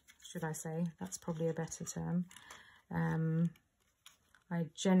me, should I say, that's probably a better term, I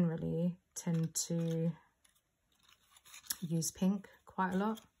generally tend to use pink quite a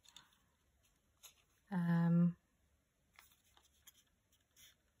lot.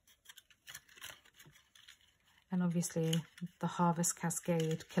 And obviously the Harvest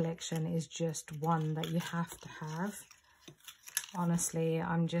Cascade collection is just one that you have to have. Honestly,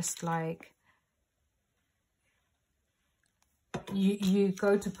 I'm just like, you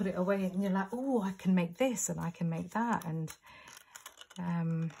go to put it away and you're like, oh, I can make this and I can make that. And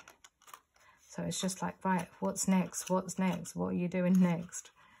so it's just like, right, what's next? What's next? What are you doing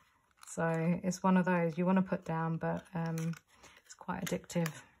next? So it's one of those you want to put down, but it's quite addictive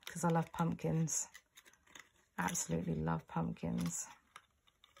because I love pumpkins. Absolutely love pumpkins.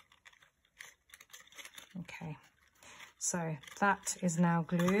 Okay, so that is now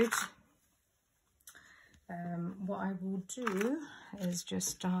glued. What I will do is just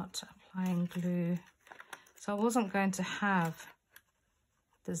start applying glue. So I wasn't going to have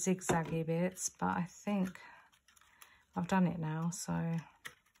the zigzaggy bits, but I think I've done it now, so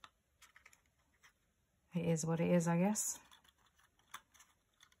it is what it is, I guess.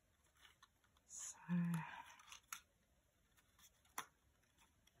 So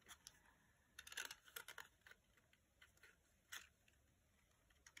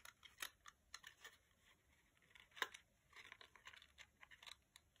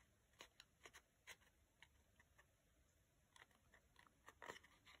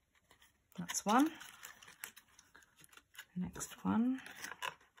that's one. Next one.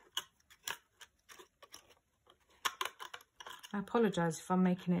 I apologise if I'm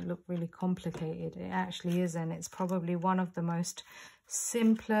making it look really complicated. It actually isn't. It's probably one of the most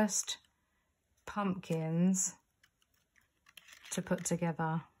simplest pumpkins to put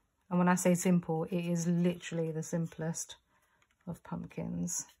together. And when I say simple, it is literally the simplest of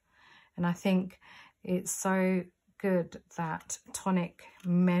pumpkins. And I think it's so good that Tonic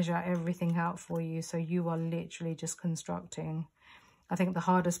measure everything out for you, so you are literally just constructing. I think the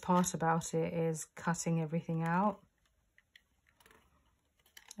hardest part about it is cutting everything out.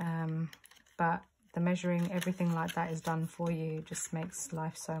 But the measuring, everything like that is done for you, just makes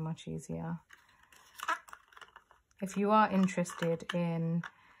life so much easier. If you are interested in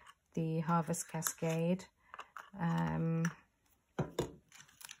the Harvest Cascade,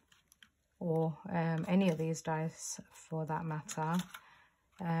 or any of these dies for that matter,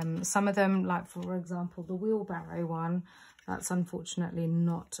 some of them, like for example the wheelbarrow one, that's unfortunately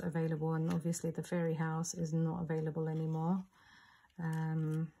not available, and obviously the fairy house is not available anymore.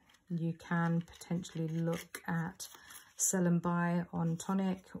 You can potentially look at sell and buy on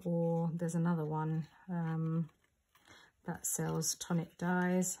Tonic, or there's another one that sells Tonic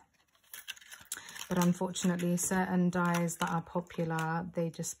dies. But unfortunately, certain dyes that are popular, they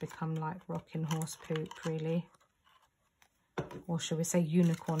just become like rocking horse poop, really. Or should we say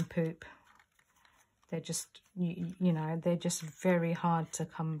unicorn poop. They're just, you know, they're just very hard to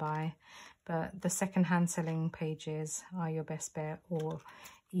come by. But the second-hand selling pages are your best bet, or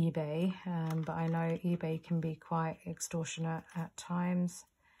eBay. But I know eBay can be quite extortionate at times.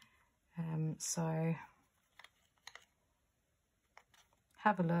 So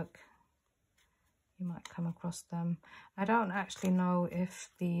have a look. You might come across them. I don't actually know if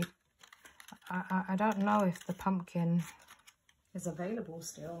the I don't know if the pumpkin is available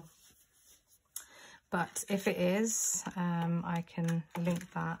still, but if it is, I can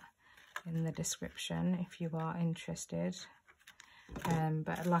link that in the description if you are interested.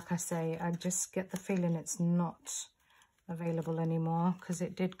 But like I say, I just get the feeling it's not available anymore, because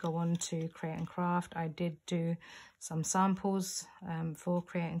it did go on to Create and Craft. I did do some samples for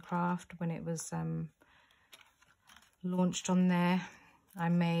Create and Craft when it was launched on there. I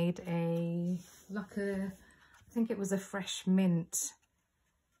made a, like a, I think it was a fresh mint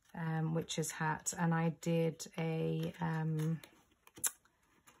witch's hat, and I did a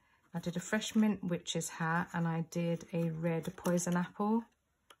fresh mint witch's hat, and I did a red poison apple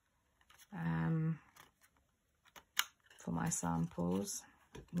for my samples.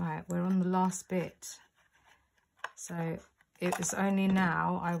 Right, we're on the last bit, so it is only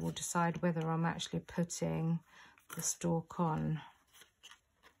now I will decide whether I'm actually putting the stalk on,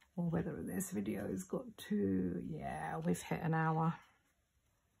 or whether this video has got to, yeah, we've hit an hour.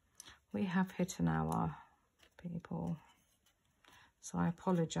 We have hit an hour, people. So I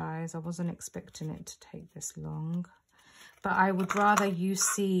apologise, I wasn't expecting it to take this long. But I would rather you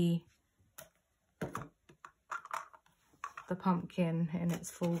see the pumpkin in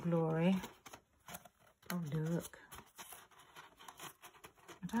its full glory. Oh, look.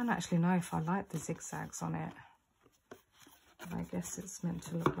 I don't actually know if I like the zigzags on it. But I guess it's meant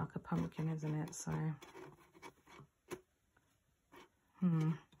to look like a pumpkin, isn't it? So,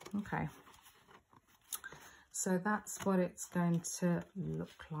 okay. So that's what it's going to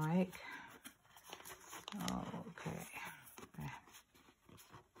look like. Oh, okay. There.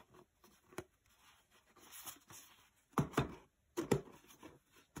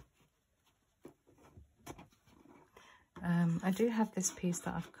 I do have this piece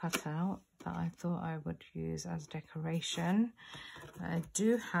that I've cut out that I thought I would use as decoration. I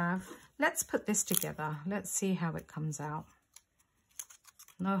do have, let's put this together. Let's see how it comes out.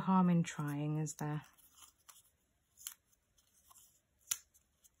 No harm in trying, is there?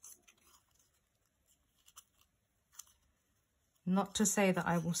 Not to say that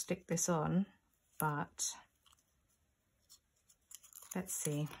I will stick this on, but let's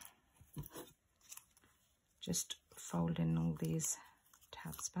see. Just fold in all these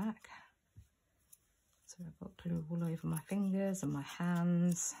tabs back. So I've got glue all over my fingers and my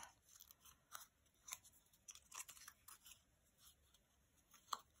hands.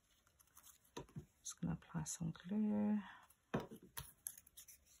 Just going to apply some glue.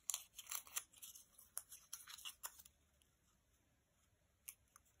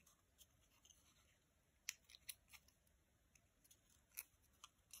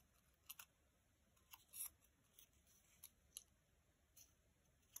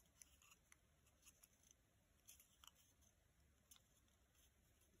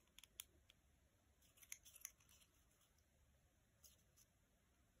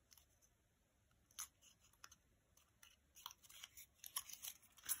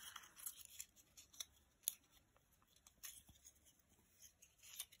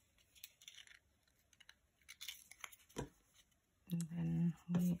 And then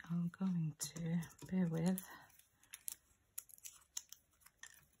we are going to, bear with,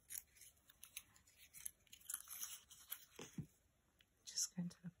 just going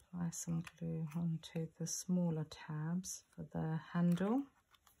to apply some glue onto the smaller tabs for the handle,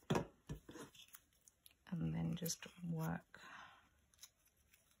 and then just work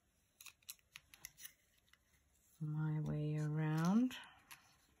my way around.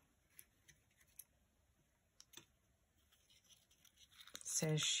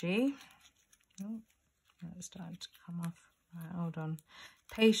 Says she. Oh, that's starting to come off. Right, hold on.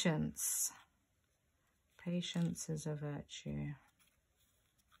 Patience. Patience is a virtue.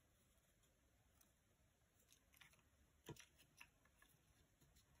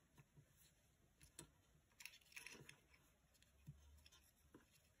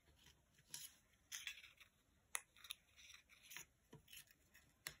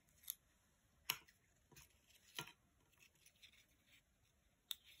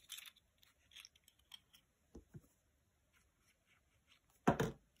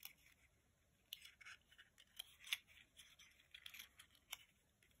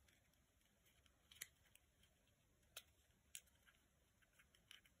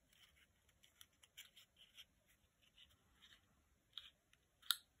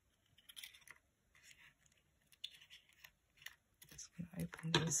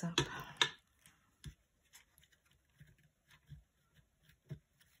 Open these up.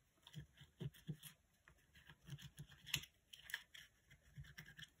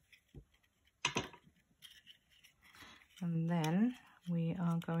 And then we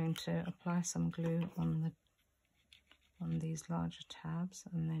are going to apply some glue on these larger tabs,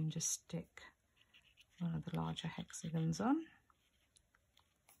 and then just stick one of the larger hexagons on.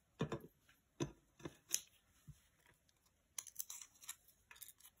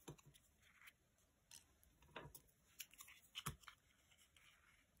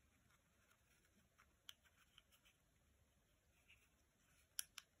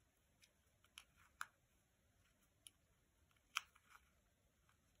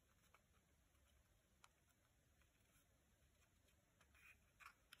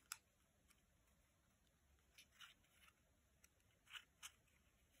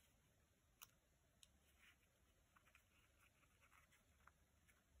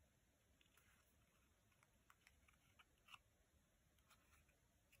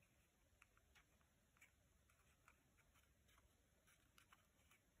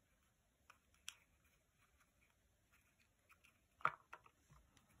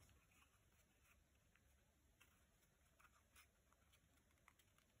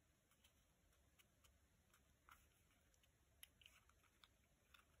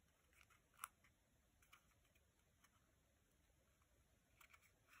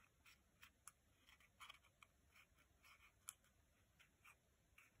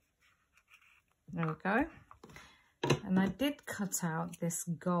 There we go. And I did cut out this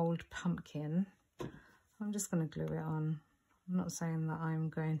gold pumpkin. I'm just going to glue it on. I'm not saying that I'm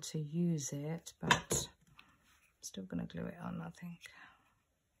going to use it, but I'm still going to glue it on, I think.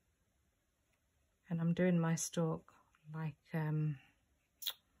 And I'm doing my stalk like a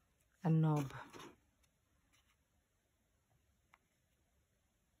knob.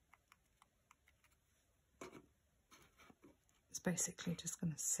 It's basically just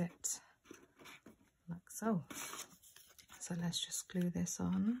going to sit like so. So let's just glue this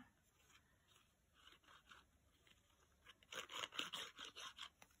on.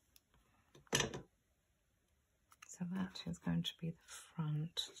 So that is going to be the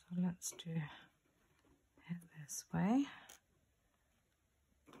front. So let's do it this way.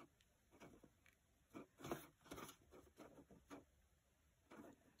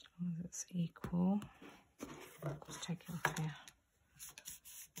 As long as it's equal. Just take it off here.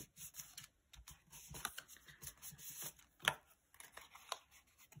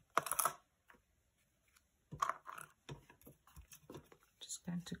 Just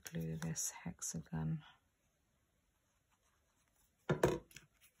going to glue this hexagon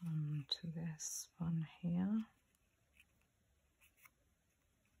onto this one here.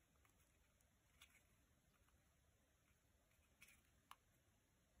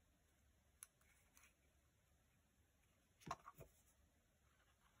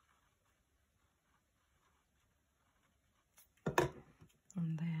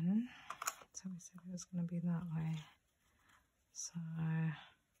 And then, so we said it was going to be that way. So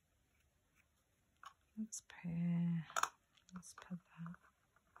let's put that.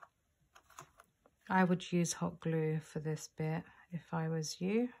 I would use hot glue for this bit if I was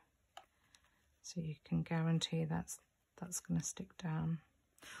you, so you can guarantee that's going to stick down.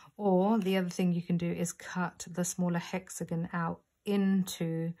 Or the other thing you can do is cut the smaller hexagon out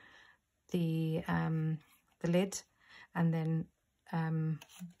into the lid, and then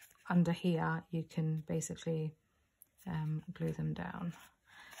under here you can basically glue them down.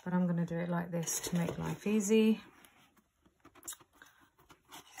 But I'm going to do it like this to make life easy.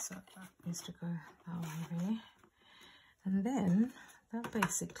 So that needs to go that way really. And then that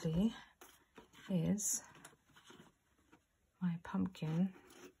basically is my pumpkin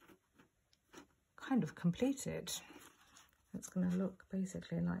kind of completed. It's going to look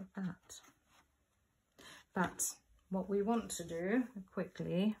basically like that. But what we want to do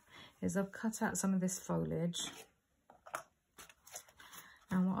quickly is I've cut out some of this foliage,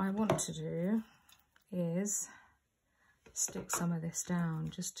 and what I want to do is stick some of this down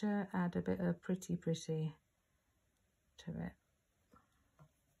just to add a bit of pretty to it.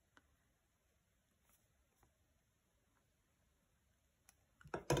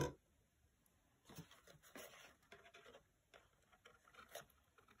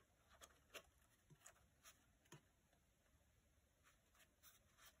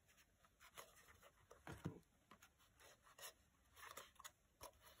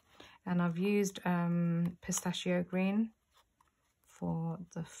 And I've used pistachio green for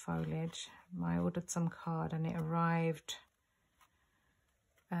the foliage. I ordered some card and it arrived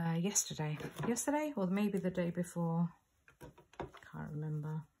yesterday or maybe the day before, can't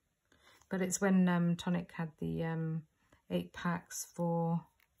remember. But it's when Tonic had the 8 packs for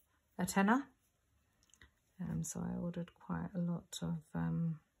a tenner. So I ordered quite a lot of,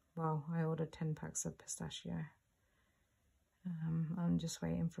 well, I ordered 10 packs of pistachio. I'm just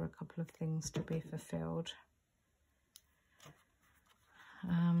waiting for a couple of things to be fulfilled.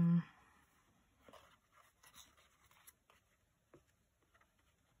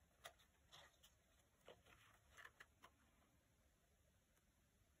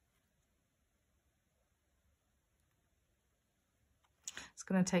 It's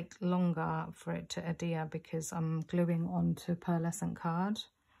going to take longer for it to adhere because I'm gluing onto pearlescent card.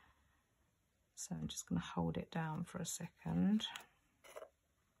 So I'm just going to hold it down for a second.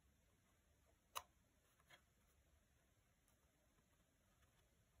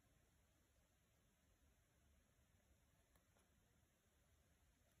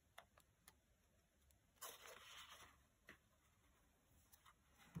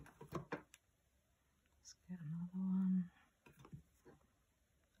 Let's get another one.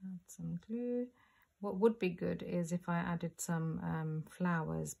 Add some glue. What would be good is if I added some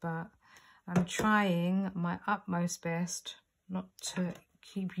flowers, but I'm trying my utmost best not to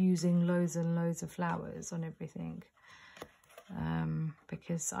keep using loads and loads of flowers on everything,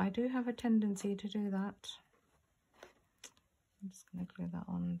 because I do have a tendency to do that. I'm just going to glue that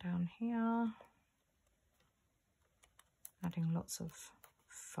on down here, adding lots of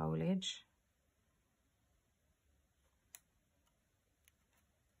foliage.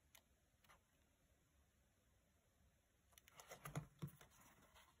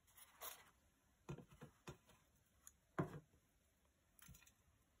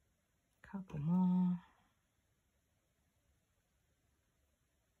 couple more.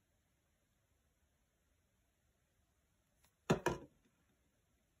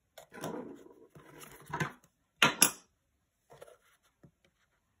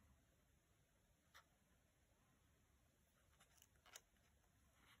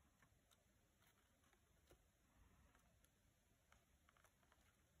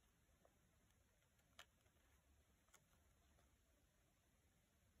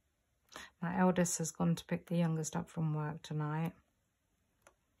 My eldest has gone to pick the youngest up from work tonight.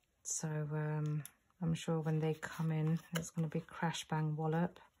 So I'm sure when they come in, it's going to be crash bang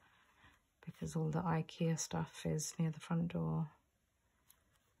wallop because all the IKEA stuff is near the front door.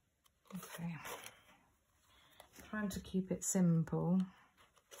 Okay. Trying to keep it simple.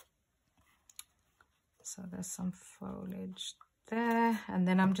 So there's some foliage there. And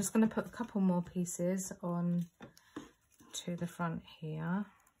then I'm just going to put a couple more pieces on to the front here.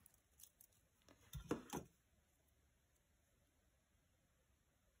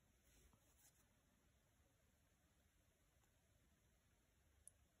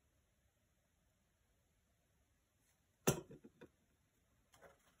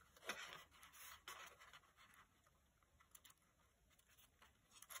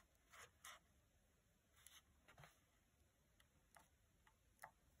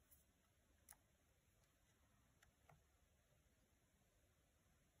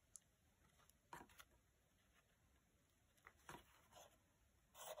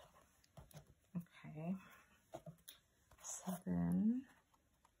 Okay, so then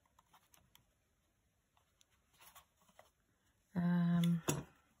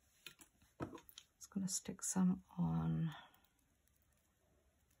just going to stick some on.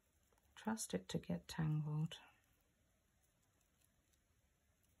 Trust it to get tangled.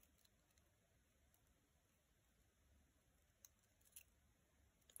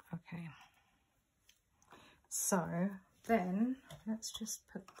 Okay, so then let's just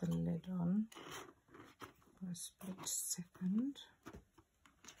put the lid on for a split second.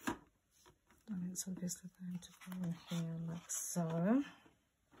 And it's obviously going to go in here like so.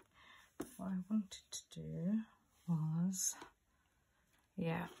 What I wanted to do was,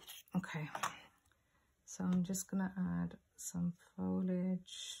 yeah, okay. So I'm just going to add some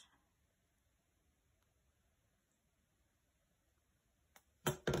foliage.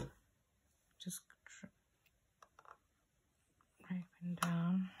 Just draping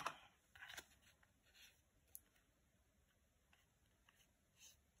down.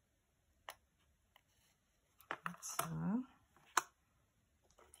 So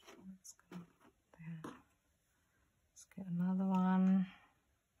let's go there. Let's get another one.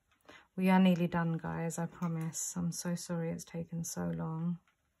 We are nearly done, guys, I promise. I'm so sorry it's taken so long.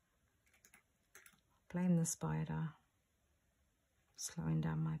 Blame the spider. Slowing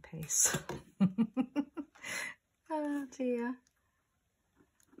down my pace. Oh dear.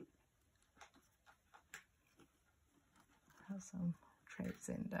 Have some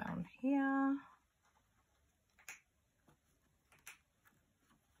tracing down here.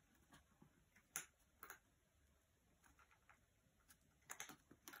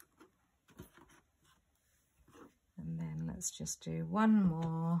 And then let's just do one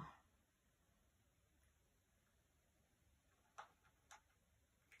more.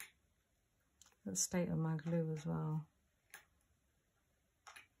 Let's stay on my glue as well.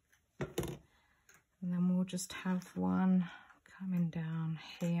 And then we'll just have one coming down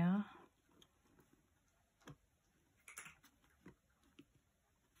here.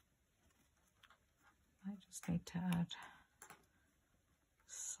 I just need to add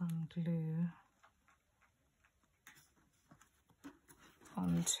some glue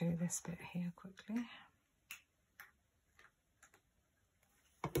onto this bit here quickly.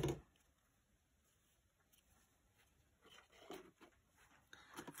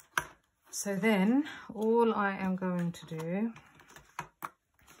 So then all I am going to do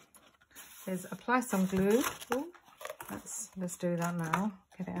is apply some glue. Ooh, let's do that now,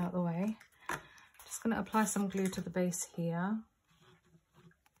 get it out of the way. Just going to apply some glue to the base here.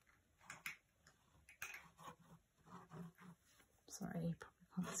 Sorry, you probably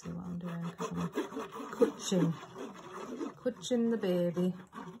can't see what I'm doing because I'm cutching the baby.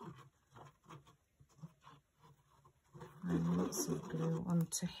 And lots of glue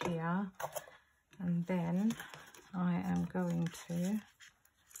onto here, and then I am going to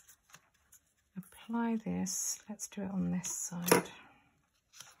apply this. Let's do it on this side.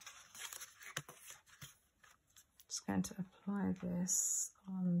 Just going to apply this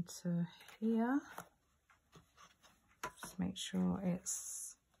onto here. Just make sure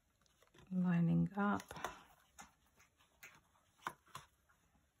it's lining up.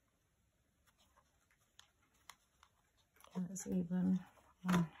 so it's even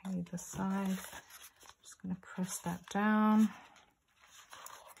on either side. Just going to press that down.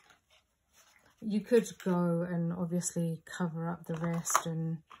 You could go and obviously cover up the rest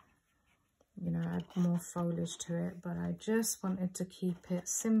and, you know, add more foliage to it, but I just wanted to keep it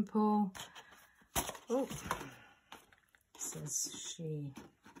simple. Oh, says she.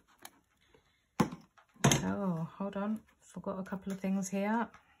 Oh, hold on, forgot a couple of things here.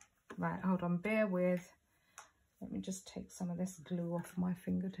 Right, hold on, bear with. Let me just take some of this glue off my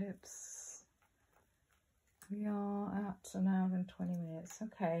fingertips. We are at an hour and 20 minutes.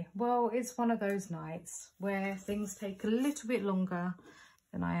 Okay, well, it's one of those nights where things take a little bit longer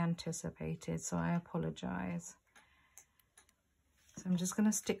than I anticipated, so I apologize. So I'm just going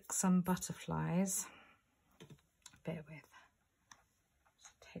to stick some butterflies. Bear with.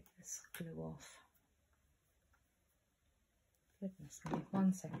 Just take this glue off. Goodness me.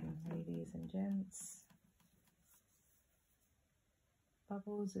 1 second, ladies and gents.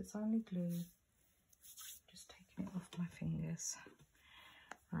 Bubbles, it's only glue. Just taking it off my fingers.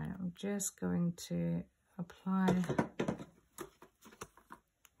 Right, I'm just going to apply.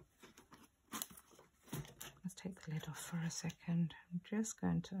 Let's take the lid off for a second. I'm just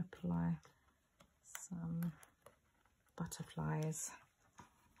going to apply some butterflies.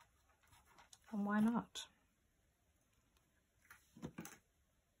 And why not?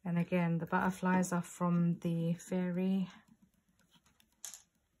 And again, the butterflies are from the fairy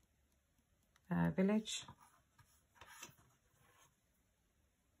village.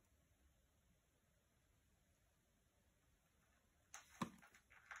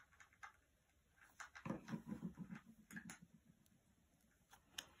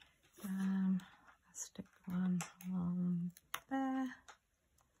 Let's stick one on there,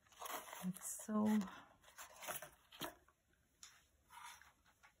 like so.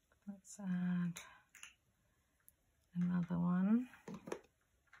 Let's add another one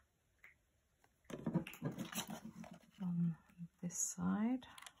on this side.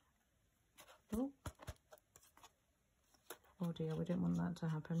 Oh, oh dear, we didn't want that to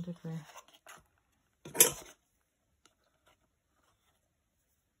happen, did we?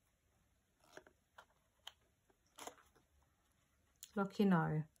 Lucky,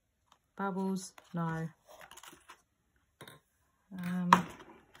 no. Bubbles, no.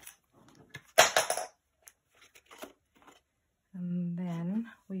 And then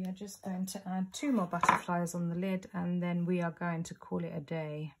we are just going to add 2 more butterflies on the lid, and then we are going to call it a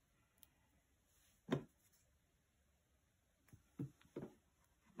day.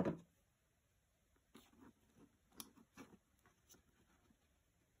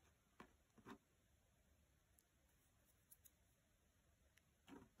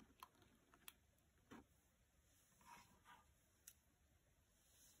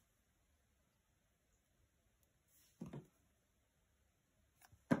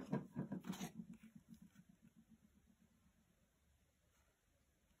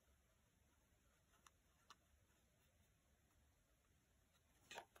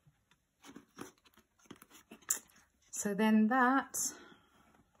 So then that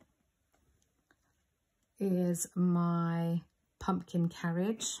is my pumpkin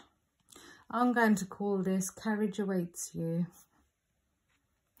carriage. I'm going to call this Carriage Awaits You.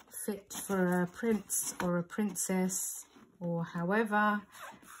 Fit for a prince or a princess, or however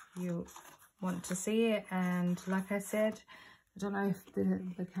you want to see it. And like I said, I don't know if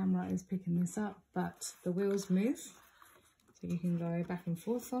the camera is picking this up, but the wheels move, so you can go back and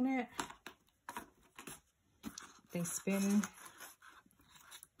forth on it. They spin.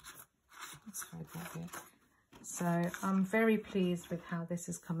 Let's hide that bit. So I'm very pleased with how this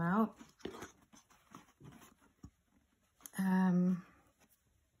has come out.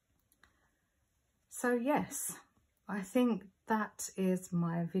 So yes, I think that is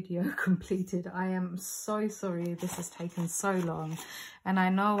my video completed. I am so sorry this has taken so long, and I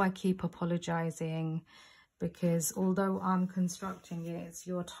know I keep apologizing, because although I'm constructing it, it's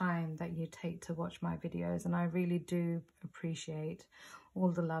your time that you take to watch my videos, and I really do appreciate all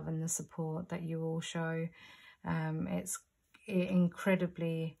the love and the support that you all show. It's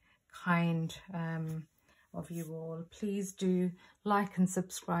incredibly kind of you all. Please do like and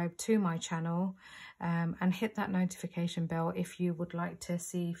subscribe to my channel, and hit that notification bell if you would like to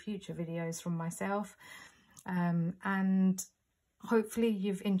see future videos from myself. And hopefully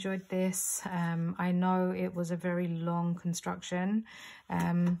you've enjoyed this. I know it was a very long construction.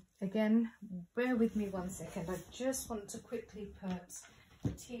 Again, bear with me 1 second. I just want to quickly put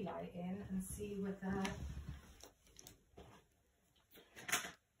the tea light in and see whether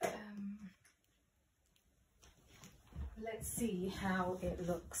let's see how it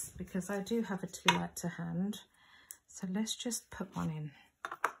looks, because I do have a tea light to hand. So let's just put one in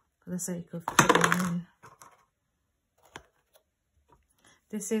for the sake of putting one in.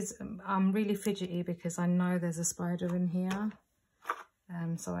 This is, I'm really fidgety because I know there's a spider in here.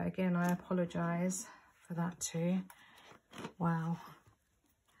 So again, I apologise for that too. Wow.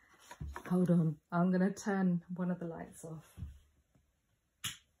 Hold on, I'm going to turn one of the lights off.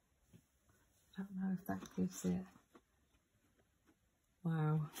 I don't know if that gives it.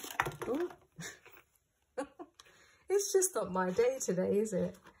 Wow. Ooh. It's just not my day today, is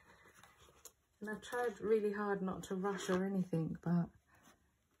it? And I've tried really hard not to rush or anything, but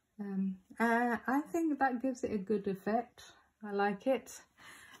I think that gives it a good effect. I like it.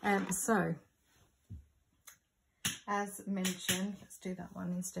 So, as mentioned, let's do that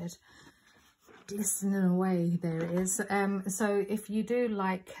one instead. Glistening away, there it is. So if you do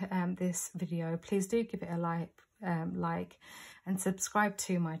like this video, please do give it a like and subscribe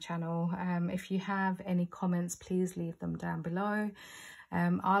to my channel. If you have any comments, please leave them down below.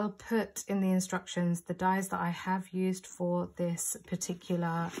 I'll put in the instructions the dies that I have used for this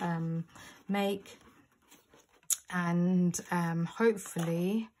particular make, and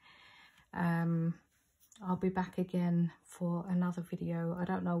hopefully I'll be back again for another video. I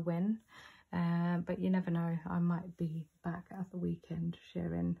don't know when, but you never know, I might be back at the weekend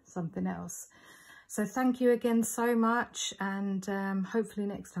sharing something else. So thank you again so much, and hopefully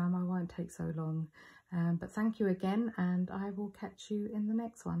next time I won't take so long. But thank you again, and I will catch you in the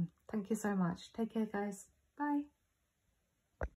next one. Thank you so much. Take care, guys. Bye.